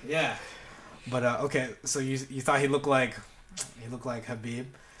 Yeah, but okay. So you thought he looked like Habib,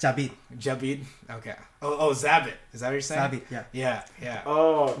 Jabit. Jabid. Okay. Oh, Zabit. Is that what you're saying? Jabit, yeah. Yeah.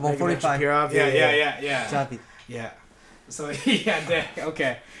 Oh, 145. Yeah. Jabit. Yeah. So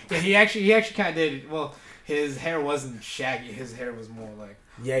okay. Yeah, he actually kind of did. Well, his hair wasn't shaggy. His hair was more like.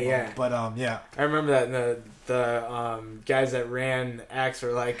 Yeah. But yeah. I remember that the guys that ran Axe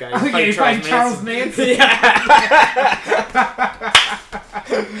were like, You fight Charles Manson.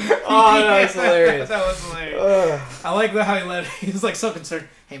 Oh, that was hilarious. That was hilarious. I like how he was like so concerned.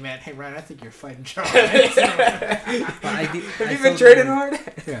 Hey Ryan, I think you're fighting Charles Manson. Have you been training hard?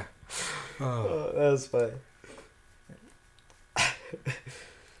 Yeah. Oh, that was funny.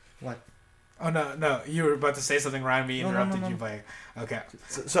 What? Oh no! You were about to say something, Ryan. We interrupted No. you by. Okay.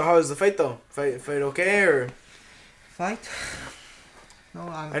 So how was the fight though? Fight okay or? Fight? No,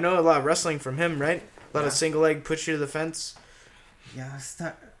 I know a lot of wrestling from him, right? A lot of Yeah. single leg, push you to the fence. Yeah,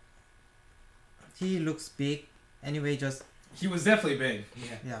 he looks big. Anyway, just He was definitely big.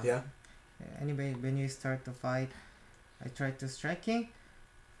 Yeah. yeah. Anyway, when you start the fight, I tried to striking,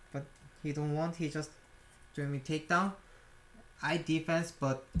 but he don't want. He just doing me takedown. I defense,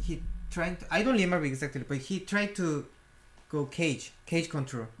 but he trying to. I don't remember exactly, but he tried to go cage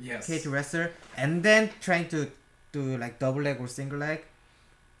control, Yes. cage wrestler, and then trying to do like double leg or single leg.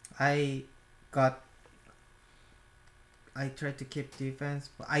 I tried to keep defense,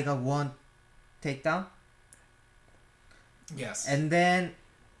 but I got one takedown. Yes. And then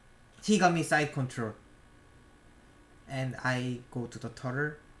he got me side control. And I go to the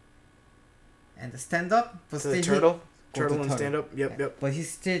turtle. And stand up. But To the still turtle? Go Turtle to and turtle. stand up? Yep, yep. But he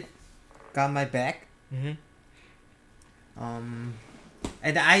still got my back. Mm-hmm.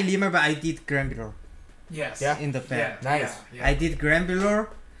 And I remember I did ground below Yes. Yeah. in the back. Nice. Yeah. I did ground below,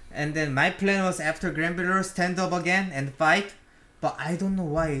 and then my plan was after ground below stand up again and fight. But I don't know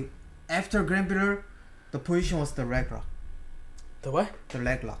why. After ground below, the position was the leg lock. The what? The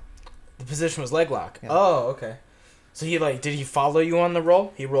leg lock. The position was leg lock. Yeah. Oh, okay. So he did he follow you on the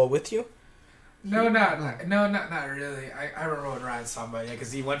roll? He rolled with you? Not really. I remember what Ryan's talking about. Yeah,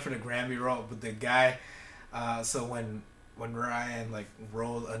 because he went for the Grammy roll, but the guy. So when Ryan like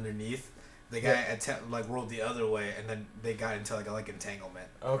rolled underneath, the guy rolled the other way, and then they got into like entanglement.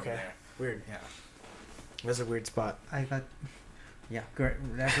 from Okay. there. Weird. Yeah. That's a weird spot. I got,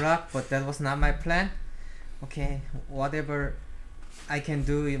 leg lock, but that was not my plan. Okay, whatever I can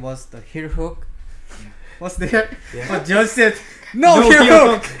do, it was the heel hook. Was there? Yeah. But Judge said, no heel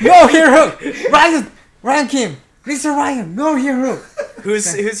hook! No heel hook! Ryan Kim! Mr. Ryan, no heel hook!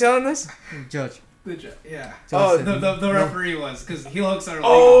 Who's telling this? Judge. Yeah. Oh, Judge The said, referee was because heel hooks are.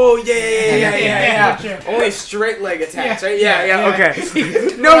 Oh yeah. Sure. Only straight leg attacks, Yeah, right? yeah, Yeah. yeah.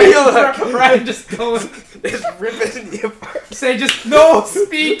 Okay. No heel hook. Ryan just going. It's ripping you apart. Say just no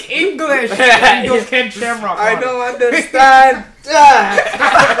speak English. And he goes Ken Shamrock. I on it. don't understand.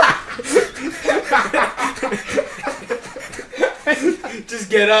 Just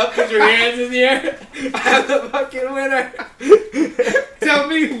get up, put your hands in the air. I'm the fucking winner. Tell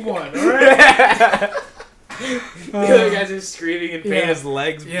me who won, alright? The other guys are screaming in pain. Yeah. His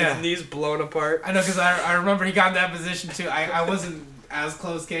legs, Yeah. his knees blown apart. I know because I remember he got in that position too. I wasn't as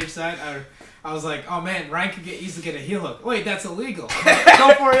close cage side. I was like, oh man, Ryan could easily get a heel hook. Wait, that's illegal.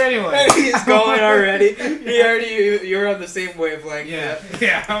 Go for it anyway. He's going already. You're on the same wavelength.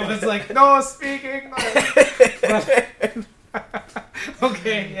 Yeah. I was like, no, speak English.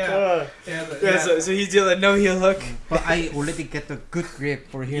 Okay, yeah. So he's dealing no heel hook. but I already get the good grip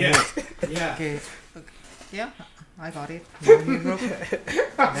for heel Yeah. hook. Yeah. Okay. Yeah, I got it. No heel hook.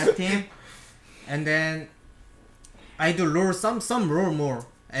 Left him. And then I do roll some roll more.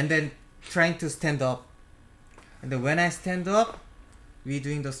 And then trying to stand up. And then when I stand up, we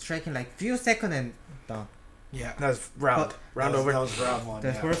doing the striking like few seconds and done. Yeah. That was round over. That was round one. The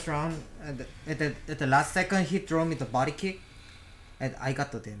yeah. first round, at the last second, he threw me the body kick, and I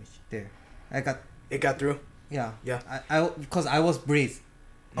got the damage there. It got through. Yeah. Yeah. I because I was breathe.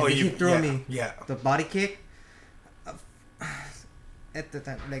 And then he threw me Yeah. the body kick. At the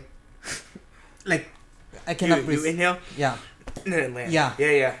time, like I cannot breathe. You inhale Yeah. and then land. Yeah.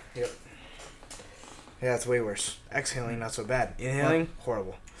 Yeah. Yeah, it's way worse. Exhaling, not so bad. Inhaling,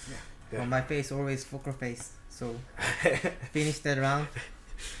 horrible. Yeah. But my face always poker face. So finish that round.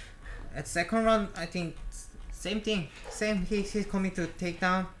 At second round, I think same thing. Same. He's coming to take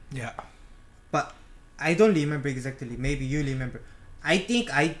down. Yeah. But I don't remember exactly. Maybe you remember. I think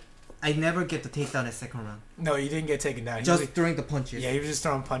I never get the takedown at second round. No, you didn't get taken down. Just throwing the punches. Yeah, he was just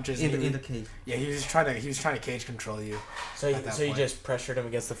throwing punches. in the cage. Yeah, he was trying to cage control you. So At that you point. just pressured him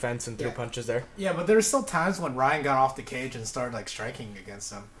against the fence and threw Yeah. punches there. Yeah, but there were still times when Ryan got off the cage and started like striking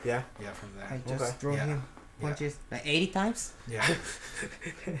against him. Yeah. Yeah, from I there. just Okay. throw Yeah. him punches like 80 times. Yeah.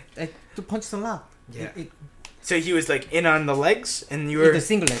 I threw punches a lot. Yeah. So he was like in on the legs, and you With were the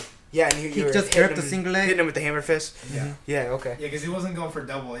single leg. yeah, and you He were just hitting grabbed the him- single leg. hitting him with the hammer fist. Yeah. Yeah. Okay. Yeah, because he wasn't going for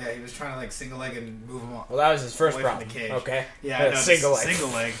double. Yeah, he was trying to like single leg and move him on. Well, that was his first Away from problem. the cage. Okay. Yeah, no, single leg. Single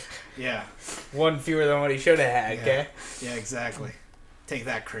leg. Yeah. One fewer than what he should have had. Yeah. Okay. Yeah, exactly. Take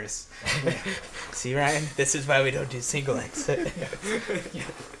that, Chris. See, Ryan, this is why we don't do single legs.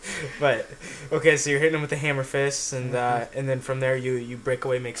 But okay, so you're hitting him with the hammer fists, and then from there you break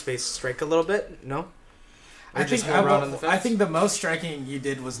away, make space, strike a little bit. No. Or I just think hold around on the fence? I think the most striking you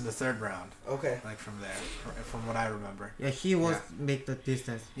did was in the third round. Okay. Like from there, from what I remember. Yeah, he was make the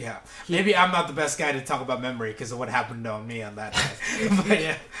distance. Yeah. Maybe I'm not the best guy to talk about memory because of what happened to me on that night. But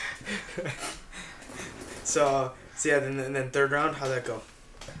yeah. So yeah, then third round, how'd that go?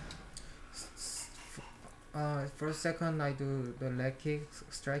 First second I do the leg kick,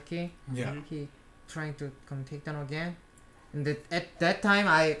 striking. Yeah. He trying to come take down again, and at that time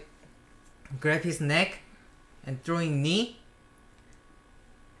I grab his neck and throwing knee,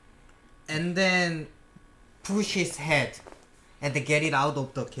 and then push his head, and then get it out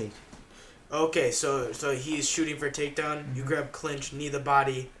of the cage. Okay, so he's shooting for takedown. You grab clinch, knee the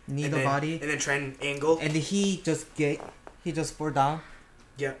body, Knee and the then, body, and then try and angle. and he just fall down.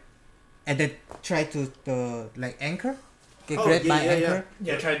 Yeah. And then try to like anchor, Oh, grab my yeah, anchor.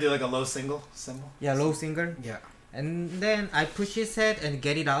 Yeah, try to do like a low single symbol. Yeah, low single. Yeah. And then I push his head and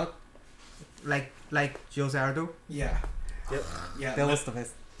get it out. like Jose Aldo. Yeah. Yep. Yeah. That was the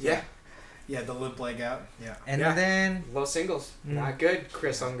best. Yeah. Yeah, the limp leg out. Yeah. And Yeah. then Low singles. Mm. Not good,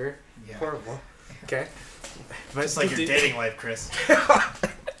 Chris Unger. Yeah. Horrible. Okay. But it's like your dating life, Chris.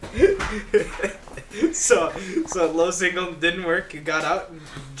 so low single didn't work. You got out,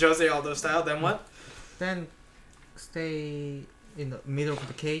 Jose Aldo style. Then what? then stay in the middle of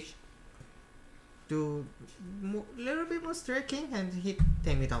the cage. Do little bit more striking and he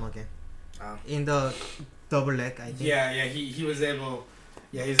take me down again. Oh. In the double leg, I think. Yeah, he was able.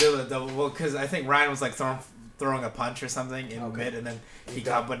 Yeah, he was able to double. Well, because I think Ryan was like throwing a punch or something in Okay. mid, and then he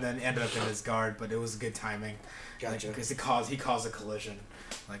caught, but then ended up in his guard. But it was good timing. Gotcha. Because he caused a collision,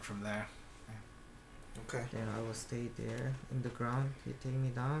 like from there. Okay. Then I will stay there in the ground. He take me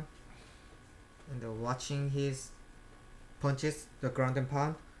down. And then watching his punches, the ground and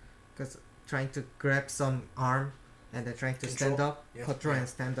pound, because trying to grab some arm and then trying to stand Control. up, Yeah. control and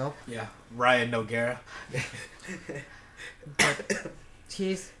stand up. Yeah, Ryan Noguera. But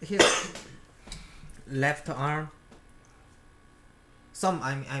his left arm.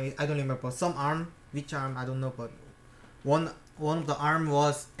 I don't remember. Some arm, which arm I don't know, but one of the arm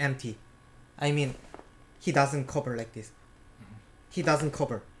was empty. I mean, he doesn't cover like this. He doesn't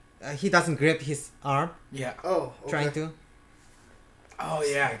cover. He doesn't grab his arm, Yeah. Oh. Okay. trying to. Oh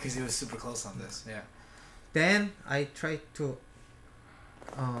yeah, because he was super close on this. Yeah. Then I tried to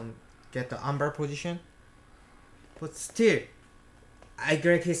get the armbar position, but still, I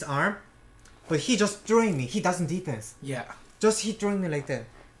grab his arm, but he just throwing me. He doesn't defense. Yeah. Just he throwing me like that.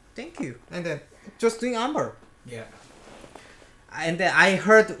 Thank you, and then just doing armbar. Yeah. And then I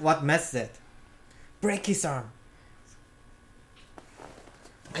heard what Matt said. Break his arm.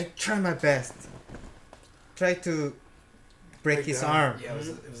 I try my best. Try to break his the arm. arm. Yeah.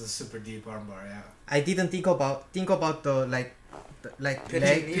 It was a super deep armbar. Yeah. I didn't think about the like Pitching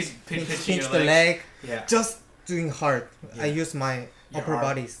leg knees. Pitching pinch your the legs. leg. Yeah. Just doing hard. I Yeah. use my Your upper arm.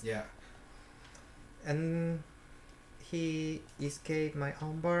 bodies. Yeah. And he escaped my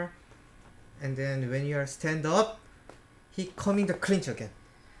armbar. And then when you are stand up, he coming the clinch again.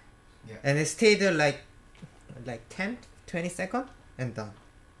 Yeah. And it stayed there like 10, 20 seconds and done.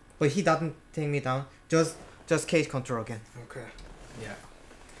 But he doesn't take me down. Just cage control again. Okay. Yeah.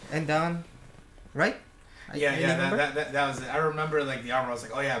 And down, right? Yeah, I yeah, remember. that was it. I remember like the armor. I was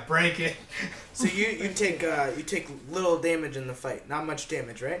like, oh yeah, break it. So you take little damage in the fight. Not much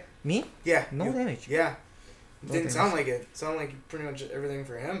damage, right? Me? Yeah. No you- damage. Yeah. No Didn't sound damage. like it. Sound like pretty much everything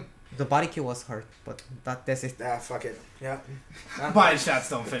for him. The body kill was hurt, but that's it. Ah, fuck it. Yeah. Body shots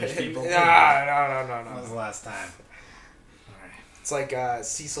don't finish people. No. That was the last time. Alright. It's like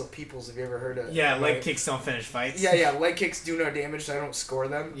Cecil Peoples. Have you ever heard of? Yeah, leg kicks don't finish fights. Yeah. Leg kicks do no damage, so I don't score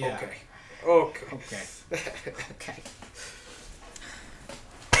them. Yeah. Okay. Okay. Okay.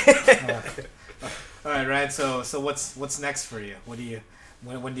 Alright, Ryan. So what's next for you? What do you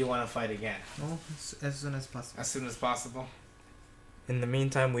when do you want to fight again? Oh, as soon as possible. As soon as possible. In the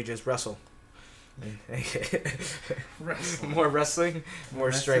meantime, we just wrestle. Wrestling. More wrestling,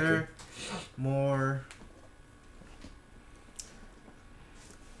 more striking. Wrestler,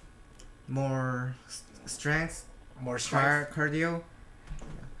 more strength, More strength. cardio,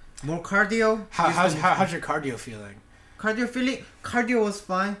 more cardio. How's your cardio feeling? Cardio was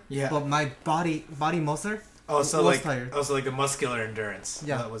fine. Yeah. But my body muscle. Oh, so was like tired. also like the muscular endurance.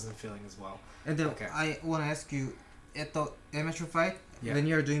 Yeah. That wasn't feeling as well. And then Okay. I wanna ask you, at the amateur fight, Yeah. when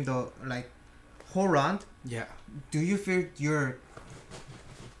you're doing the whole round, Yeah. do you feel your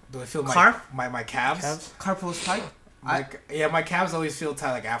Do I feel my Calf? my calves? Calves? calf was tight My calves always feel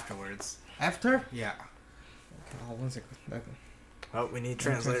tight like afterwards. after? Yeah. Oh, 1 second. Oh, we need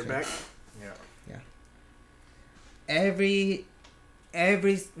translator back. Yeah. Every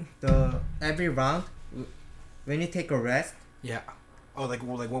round, when you take a rest, Yeah. Oh, like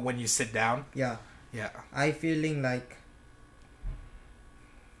when you sit down. yeah, Yeah. I feeling like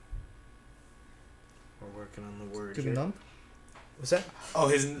We're working on the word. to be here. numb. What's that? Oh,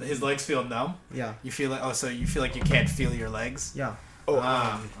 his legs feel numb. Yeah, You feel like so you feel like you can't feel your legs. yeah. Oh,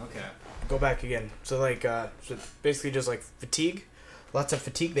 Okay. go back again. So so basically just like fatigue, lots of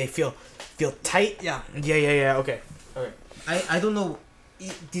fatigue. They feel tight. Yeah. Yeah. Okay. I don't know.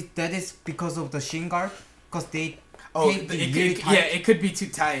 That is because of the shin guard, because they. Oh, Take the really tight. yeah, it could be too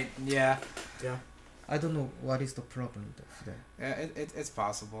tight. Yeah. I don't know what is the problem of that. Yeah, it's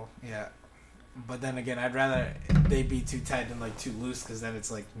possible. Yeah. But then again, I'd rather they be too tight than like too loose, because then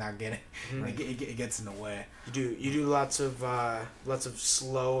it's like not getting. Mhm. Like it gets in the way. You do lots of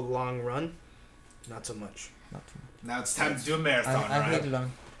slow long run, not so much. Not too Now it's time to do a marathon, I right? hate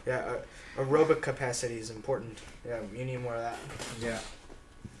long. Yeah, aerobic capacity is important. Yeah, you need more of that. Yeah.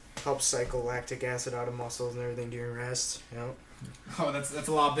 helps cycle lactic acid out of muscles and everything during rest. You know. Oh, that's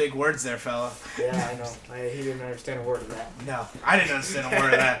a lot of big words there, fella. Yeah, I know. He didn't understand a word of that. No, I didn't understand a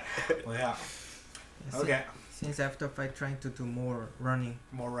word of that. Well, yeah. Okay. Since after fight, trying to do more running.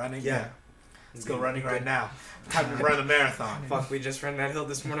 More running? Yeah. Let's go running right now. Time to run the marathon. Fuck, we just ran that hill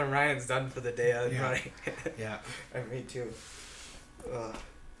this morning. Ryan's done for the day. I'm Yeah. running. Yeah. And me too.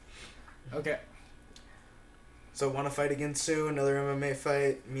 Okay. So want to fight again soon? Another MMA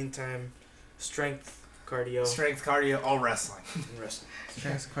fight. Meantime, strength, cardio, Strength, cardio, all wrestling. and wrestling.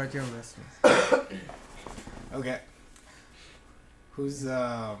 Strength, cardio, wrestling. Okay. Who's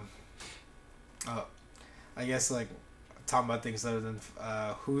oh, I guess like talking about things other than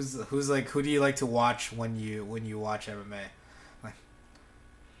who's like who do you like to watch when you watch MMA?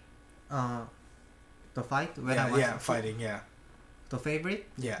 The fight when I Yeah, watch yeah, fighting, yeah. the favorite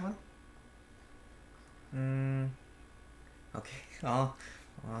Yeah. one. Okay.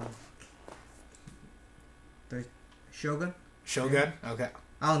 The Shogun. Shogun? Okay.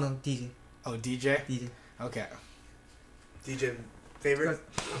 Oh no, DJ. Oh, DJ? DJ. Okay. DJ favorite?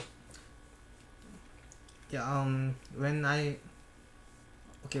 Yeah. When I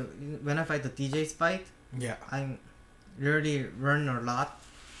fight the DJ's fight, Yeah. I really learn a lot,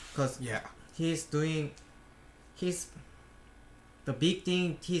 cause Yeah. the big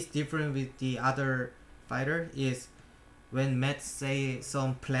thing he's different with the other fighter is when Matt say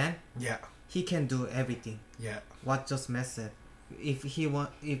some plan, Yeah. he can do everything. Yeah. What just Matt said. If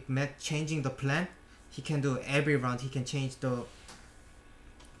Matt changing the plan, he can do every round. He can change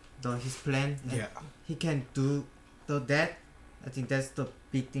his plan. And Yeah. he can do that. I think that's the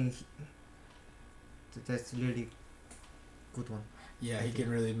big thing. That's really good one. Yeah, he can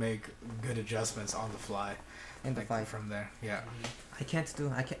really make good adjustments on the fly. And the like, fight. from there. Yeah. I can't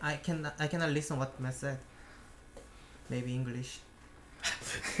do. I cannot listen what Matt said. Maybe English.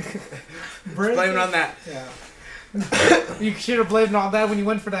 Blame it on that. Yeah. You should have blamed it on that when you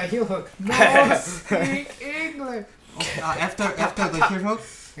went for that heel hook. No, speak English. After the heel hook,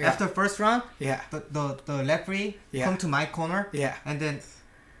 Yeah. after first round, Yeah. the referee Yeah. come to my corner, Yeah. and then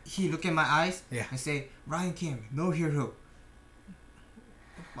he look at my eyes Yeah. and say, Ryan Kim, no heel hook.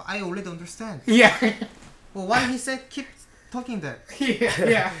 Well, I already understand. Yeah. Well, why he said keep talking that?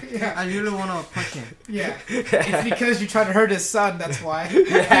 Yeah. Yeah. I really wanna punch him. Yeah. It's because you tried to hurt his son, that's why.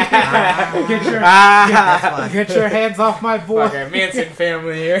 Ah. That's why. Get your hands off my boy. Okay, Manson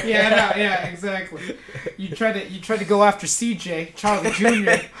family here. Yeah, no, yeah, exactly. You tried to go after CJ, Charlie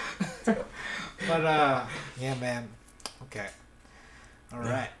Jr. But yeah, man. Okay. All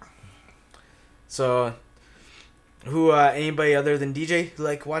right. So, who anybody other than DJ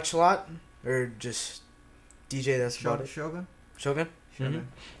like watch a lot, or just DJ? That's about it. Shogun. Shogun. Shogun.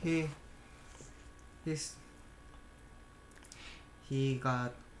 He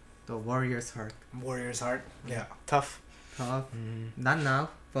got the warrior's heart. Warrior's heart. Yeah. Tough. Tough. Not now,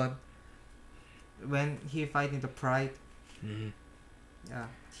 but when he fight in the Pride, yeah,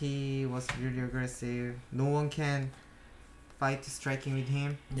 he was really aggressive. No one can fight striking with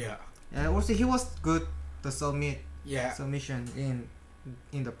him. Yeah. And also he was good. The Yeah. submission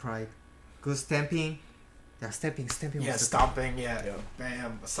in the Pride. Good stamping. Yeah, stamping. Yeah, was stomping. Yeah. Yeah.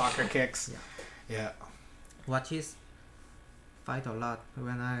 Bam. Soccer kicks. Yeah. watch his fight a lot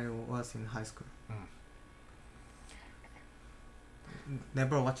when I was in high school.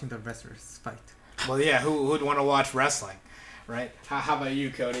 Never watching the wrestlers fight. Well, yeah. Who'd want to watch wrestling, right? How about you,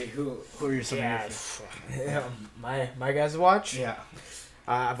 Cody? Who are some of your favorites? Yeah, my guys watch. Yeah.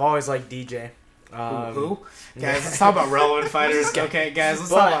 I've always liked DJ. Who? Guys, let's talk about relevant fighters. Okay, guys, let's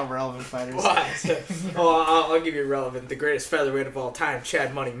talk about relevant fighters. What? Oh, I'll give you relevant. The greatest featherweight of all time,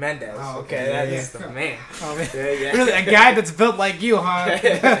 Chad Money Mendez. Oh, okay. Okay, that Yeah, is the man. Oh, man. Yeah. Really, a guy that's built like you, huh?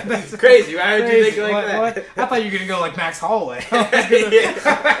 That's crazy. Why would you think like What- that? what? I thought you were gonna go like Max Holloway.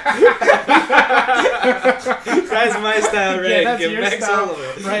 That's my style, right? Yeah, that's Give your Max style.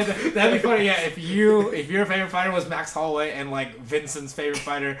 Holloway. Right, that'd be funny. Yeah, if your favorite fighter was Max Holloway and like Vincent's favorite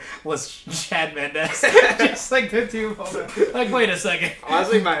fighter was Chad Mendes, just like the two of them. Like, wait a second.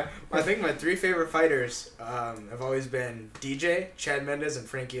 Honestly, I think my three favorite fighters have always been DJ, Chad Mendes, and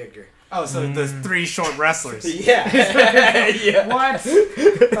Frankie Edgar. Oh, so the three short wrestlers. Yeah. Yeah. What?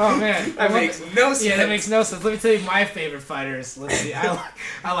 Oh man, That makes no sense. Yeah, that makes no sense. Let me tell you my favorite fighters. Let's see.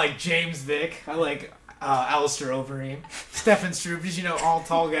 I like James Vick. I like Alistair Overeem, Stefan Struve. Just all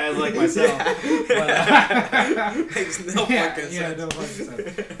tall guys like myself. Makes no fucking sense. no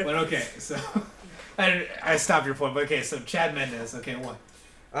fucking sense. But okay, so I stopped your point. But okay, so Chad Mendes. Okay, what?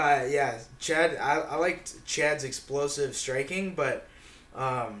 Yeah, Chad. I liked Chad's explosive striking, but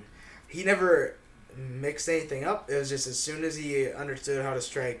he never mixed anything up. It was just as soon as he understood how to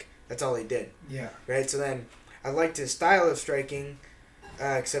strike, That's all he did. Yeah. Right? So then I liked his style of striking,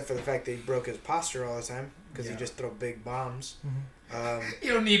 except for the fact that he broke his posture all the time because he just throw big bombs.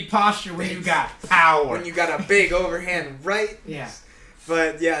 You don't need posture when you got power. When you got a big overhand right. Yeah.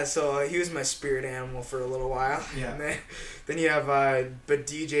 But yeah, so he was my spirit animal for a little while. Yeah. And then you have but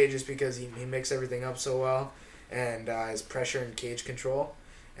DJ just because he mixed everything up so well, and his pressure and cage control.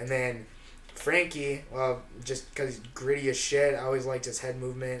 And then Frankie, well, just because he's gritty as shit, I always liked his head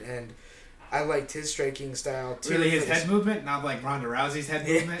movement, and I liked his striking style too. Really, his head movement, not like Ronda Rousey's head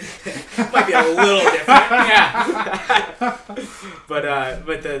movement. Might be a little different, yeah.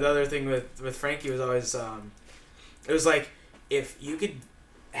 But the other thing with Frankie was always it was like if you could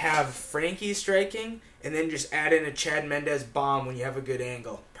have Frankie striking and then just add in a Chad Mendez bomb when you have a good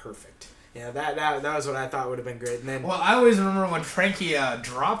angle, perfect. Yeah, that was what I thought would have been great. And then I always remember when Frankie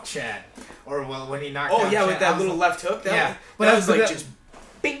dropped Chad, or when he knocked. Oh out yeah, Chad, with that little left hook. That was like just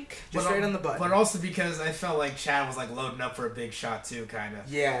bink, just right on the button. But also because I felt like Chad was like loading up for a big shot too, kind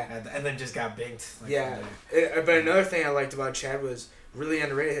of. Yeah. And then just got binked. Like, yeah. But another thing I liked about Chad was really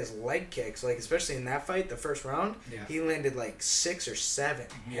underrated his leg kicks. Like especially in that fight, the first round, he landed like 6 or 7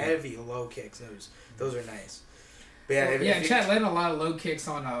 heavy low kicks. Those are nice. But yeah, Chad landed a lot of low kicks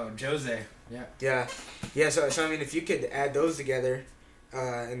on Jose. Yeah. So I mean, if you could add those together,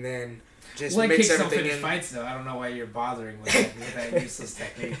 and then just leg mix kicks don't everything finish in. fights though. I don't know why you're bothering with that useless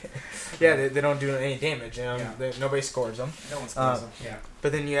technique. Yeah, they don't do any damage. You know, nobody scores them. No one scores them. Yeah.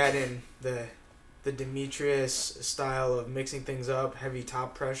 But then you add in the Demetrius style of mixing things up, heavy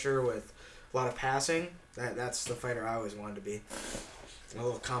top pressure with a lot of passing. That's the fighter I always wanted to be. A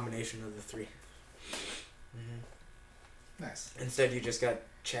little combination of the three. Mm-hmm. Nice. Instead, you just got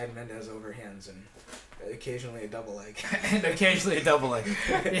Chad Mendez overhands and occasionally a double leg. And occasionally a double leg.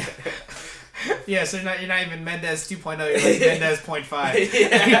 Yeah. Yeah, so you're not even Mendez 2.0, you're like Mendez 0.5.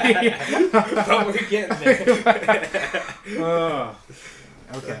 Yeah. But we're getting there. Oh.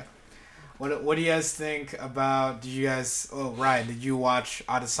 Okay. What do you guys think about? Ryan, did you watch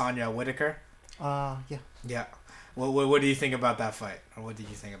Adesanya Whitaker? Yeah. Yeah. What do you think about that fight? Or what did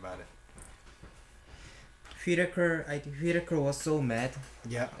you think about it? I think Whitaker was so mad.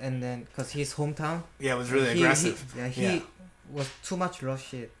 Yeah. And then, because his hometown. Yeah, it was really aggressive. He was too much rush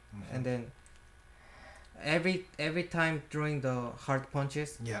shit. Mm-hmm. And then every time throwing the hard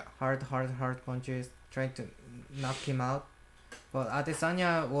punches. Yeah. Hard punches, trying to knock him out. But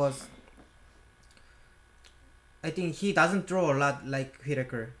Adesanya was. I think he doesn't throw a lot like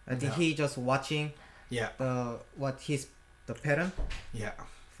Whitaker. I think he just watching. Yeah. The pattern. Yeah.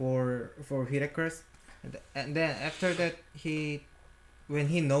 For Whitakers. And then after that, when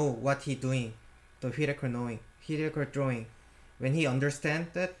he know what he doing, the Whitaker throwing, when he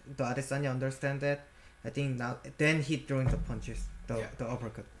understand that, the Adesanya understand that, I think now then he throwing the punches, the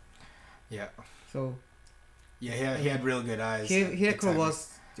uppercut. Yeah. So. Yeah, he had real good eyes. Whitaker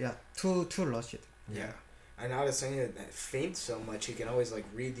was too rushed. Yeah. And Adesanya that feints so much, he can always like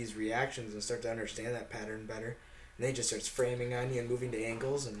read these reactions and start to understand that pattern better. And then he just starts framing on you and moving to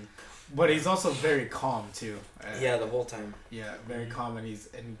angles and. But he's also very calm too. The whole time. Yeah, very calm, and he's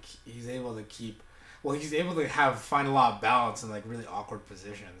able to keep. Well, he's able to find a lot of balance in like really awkward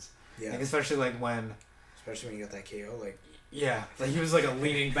positions. Yeah. Like, especially when you got that KO, like. Yeah, like he was like a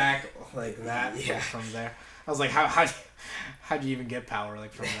leaning back like that. Yeah. From there, I was like, how do you even get power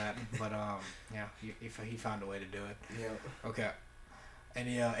like from that? But he found a way to do it. Yeah. Okay.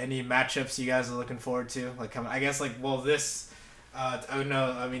 Any matchups you guys are looking forward to? Like coming, I guess this.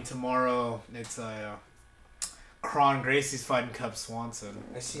 Tomorrow it's Kron Gracie's fighting Cub Swanson.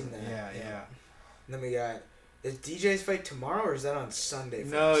 I seen that. Yeah. And then we got. Is DJ's fight tomorrow or is that on Sunday?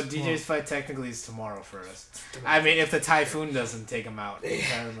 No, DJ's fight technically is tomorrow for us. I mean, if the typhoon doesn't take him out,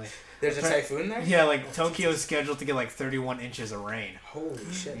 apparently. There's a typhoon there? Yeah, like Tokyo's scheduled to get like 31 inches of rain. Holy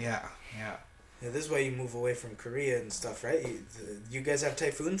shit. Yeah. Yeah, this is why you move away from Korea and stuff, right? You guys have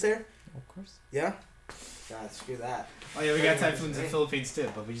typhoons there? Of course. Yeah? God, screw that. Oh yeah, we got typhoons in the Philippines too,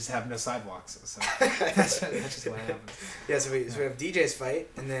 but we just have no sidewalks, so that's just what happens. Yeah, so we have DJ's fight,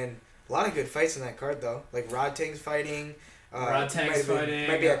 and then a lot of good fights in that card though. Like Rod Tang's fighting. Fighting.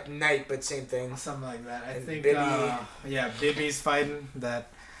 Might be at night, but same thing. Something like that. I think. Bibby. Bibby's fighting that.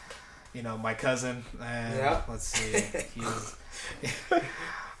 My cousin. And let's see. He's.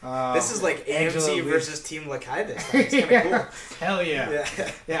 This is like AMC versus Team Lakai this time. It's kind of cool. Hell yeah.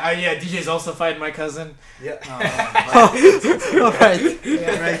 Yeah. DJ's also fighting my cousin. Yeah. Alright.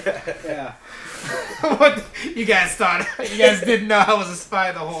 Yeah, right. Yeah. What you guys thought? You guys didn't know I was a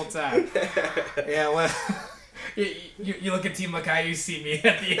spy the whole time. Yeah, well, you look at Team Makai, you see me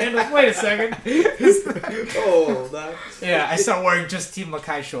at the end. Like, wait a second. Oh, that. Yeah, I start wearing just Team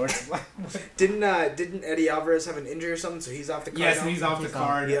Makai shorts. Didn't Eddie Alvarez have an injury or something? So he's off the card. Yes, now? and he's off the He's off.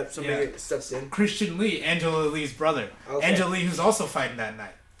 card. Yep, somebody Yeah. steps in. Christian Lee, Angela Lee's brother. Okay. Angela Lee, who's also fighting that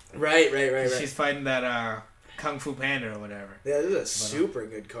night. Right. She's fighting that Kung Fu Panda or whatever. Yeah, this is a super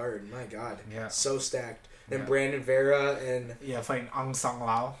good card. My God. Yeah. So stacked. Then Yeah. Brandon Vera and Yeah, fighting Aung Sang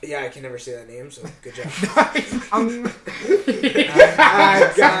Lao. yeah, I can never say that name, so good job.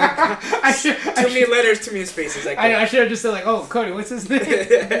 God. I should, Too many letters, too many spaces. I should have just said like, oh, Cody, what's his name?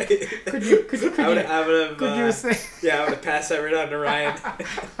 Could you I would have say? yeah, I would have passed that right on to Ryan.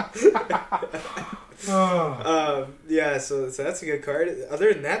 Oh. Yeah, so that's a good card.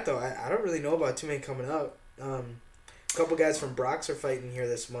 Other than that, though, I don't really know about too many coming up. A couple guys from Brox are fighting here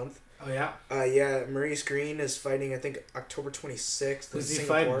this month. Oh yeah. Yeah, Maurice Green is fighting. I think October 26th in Who's he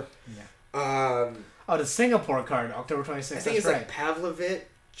Singapore. fighting? Yeah. Oh, the Singapore card, October 26th. I think it's right. like Pavlovich.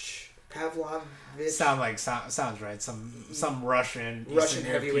 Sounds right. Some Russian Russian Eastern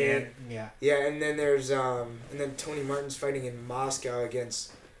heavyweight. European. Yeah. Yeah, and then there's and then Tony Martin's fighting in Moscow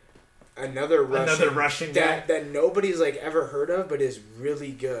against another Russian guy that nobody's like ever heard of, but is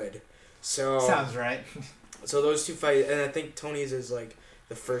really good. So sounds right. So those two fight, and I think Tony's is like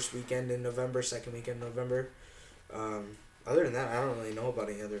the first weekend in November, second weekend in November. Other than that, I don't really know about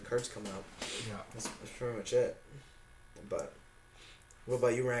any other cards coming out. Yeah. That's pretty much it. But what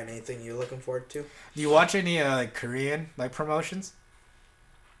about you, Ryan? Anything you're looking forward to? Do you watch any like Korean like promotions?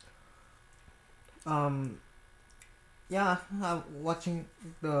 Yeah, I'm watching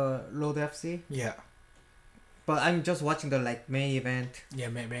the Road FC, Yeah. but I'm just watching the like main event. Yeah,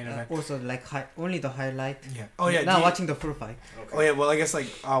 main event. Also like only the highlight. Yeah. Oh yeah. Not watching the full fight. Okay. Oh yeah. Well, I guess like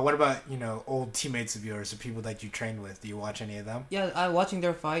what about old teammates of yours or people that you trained with? Do you watch any of them? Yeah, I'm watching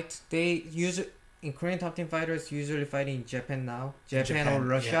their fight. They usually in Korean top team fighters usually fight in Japan now, Japan or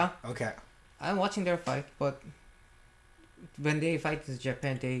Russia. Yeah. Okay. I'm watching their fight, but when they fight in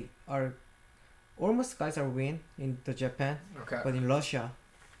Japan, they are almost guys are win in the Japan, Okay. but in Russia,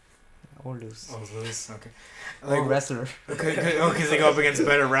 or lose. Oh, lose. Okay. Or wrestler. Because they go up against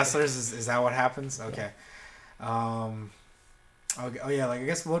better wrestlers. Is that what happens? Okay. Okay. Oh yeah. Like I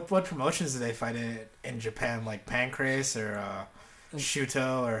guess what promotions do they fight in Japan? Like Pancrase or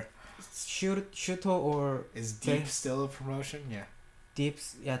Shuto or Shuto or is Deep still a promotion? Yeah.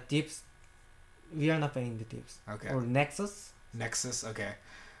 Deeps. Yeah, Deeps. We are not fighting the Deeps. Okay. Or Nexus. Nexus. Okay.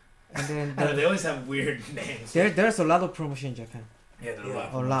 And then I know, they always have weird names. there's a lot of promotion in Japan. Yeah, there's Yeah. a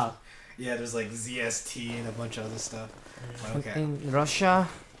lot. A lot. Yeah, there's like ZST and a bunch of other stuff. Okay. In Russia.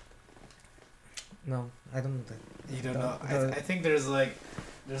 No, I don't know that. You don't know. the- I think there's like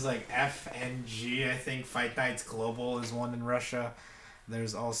FNG. I think Fight Nights Global is one in Russia.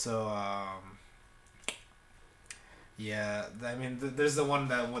 There's also yeah. I mean, there's the one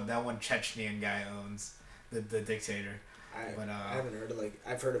that one Chechnyan guy owns, the dictator. I But haven't heard of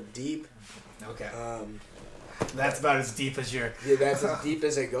I've heard of Deep. okay, Um, that's about as deep as your. yeah, that's as deep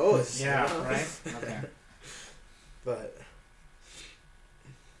as it goes. Yeah. you know? Right. Okay. But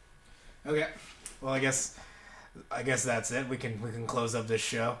Okay. Well, I guess that's it. We can close up this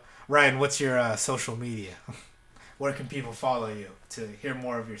show. Ryan, what's your social media? Where can people follow you to hear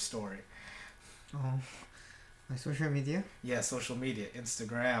more of your story? Oh, my social media. Yeah, social media,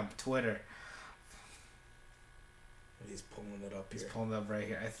 Instagram, Twitter. he's pulling it up He's here. pulling it up right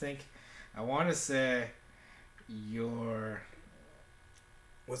here. I want to say your.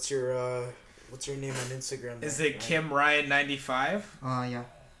 What's your name on Instagram? Is there, it Ryan? Kim Ryan 95? Yeah.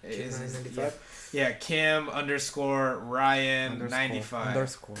 Kim Ryan 95? Yeah, Kim _ Ryan 95.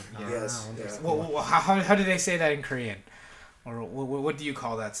 Underscore. Yeah. Yes, underscore. Well, how do they say that in Korean? Or what do you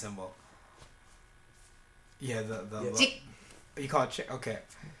call that symbol? Yeah, the Yeah. Chick. You call it chick? Okay.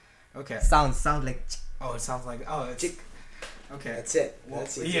 Okay. Sound like. Oh, it sounds like it's Chick. okay. That's it. Well,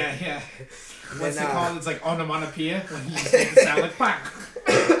 That's it. yeah. What's And, it called? It's like onomatopoeia when you just make the sound like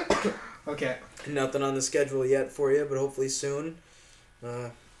bang. Okay. Nothing on the schedule yet for you, but hopefully soon.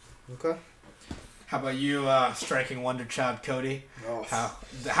 Okay. How about you, striking wonder child Cody? Oh.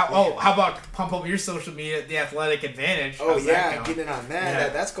 How about pump up your social media, The Athletic Advantage? Oh How's that yeah, going? getting on that. Yeah.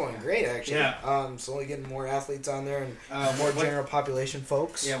 That's going great actually. Yeah. Slowly getting more athletes on there and more more general population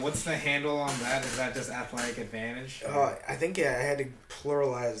folks. Yeah, what's the handle on that? Is that just Athletic Advantage? I think I had to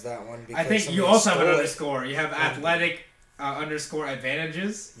pluralize that one. I think you somebody also have an stole it. underscore. You have Athletic _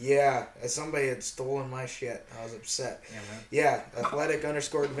 Advantages. Yeah, somebody had stolen my shit. I was upset. Yeah, man. Yeah, Athletic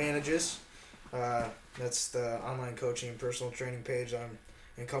 _ Advantages. That's the online coaching and personal training page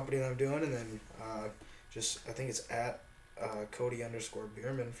and company that I'm doing, and then I think it's at Cody _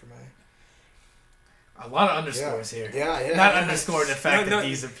 Bierman for my. A lot of underscores here. Yeah. Not underscore the fact No, that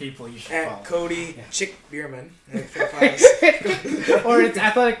these are people you should At follow. Cody Yeah. Chick Bierman. Or it's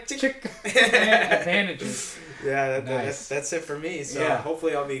athletic chick advantages. Yeah, Nice. that's it for me. So Yeah.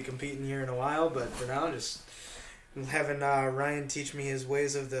 hopefully I'll be competing here in a while. But for now, just having Ryan teach me his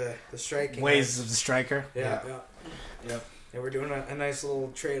ways of the striking. Ways of the striker. Yeah. Yep. Yeah, we're doing a nice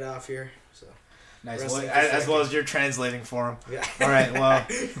little trade off here. So Nice. Wrestling Well, for as well striking. as you're translating for him. yeah. All right. Well.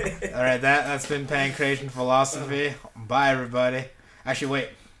 All right. That's been Pancreation Philosophy. Bye, everybody. Actually, wait.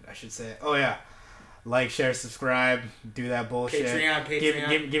 I should say. Oh yeah. Like, share, subscribe. Do that bullshit.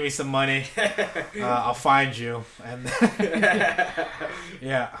 Patreon. Give me some money. I'll find you. And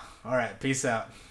yeah. All right. Peace out.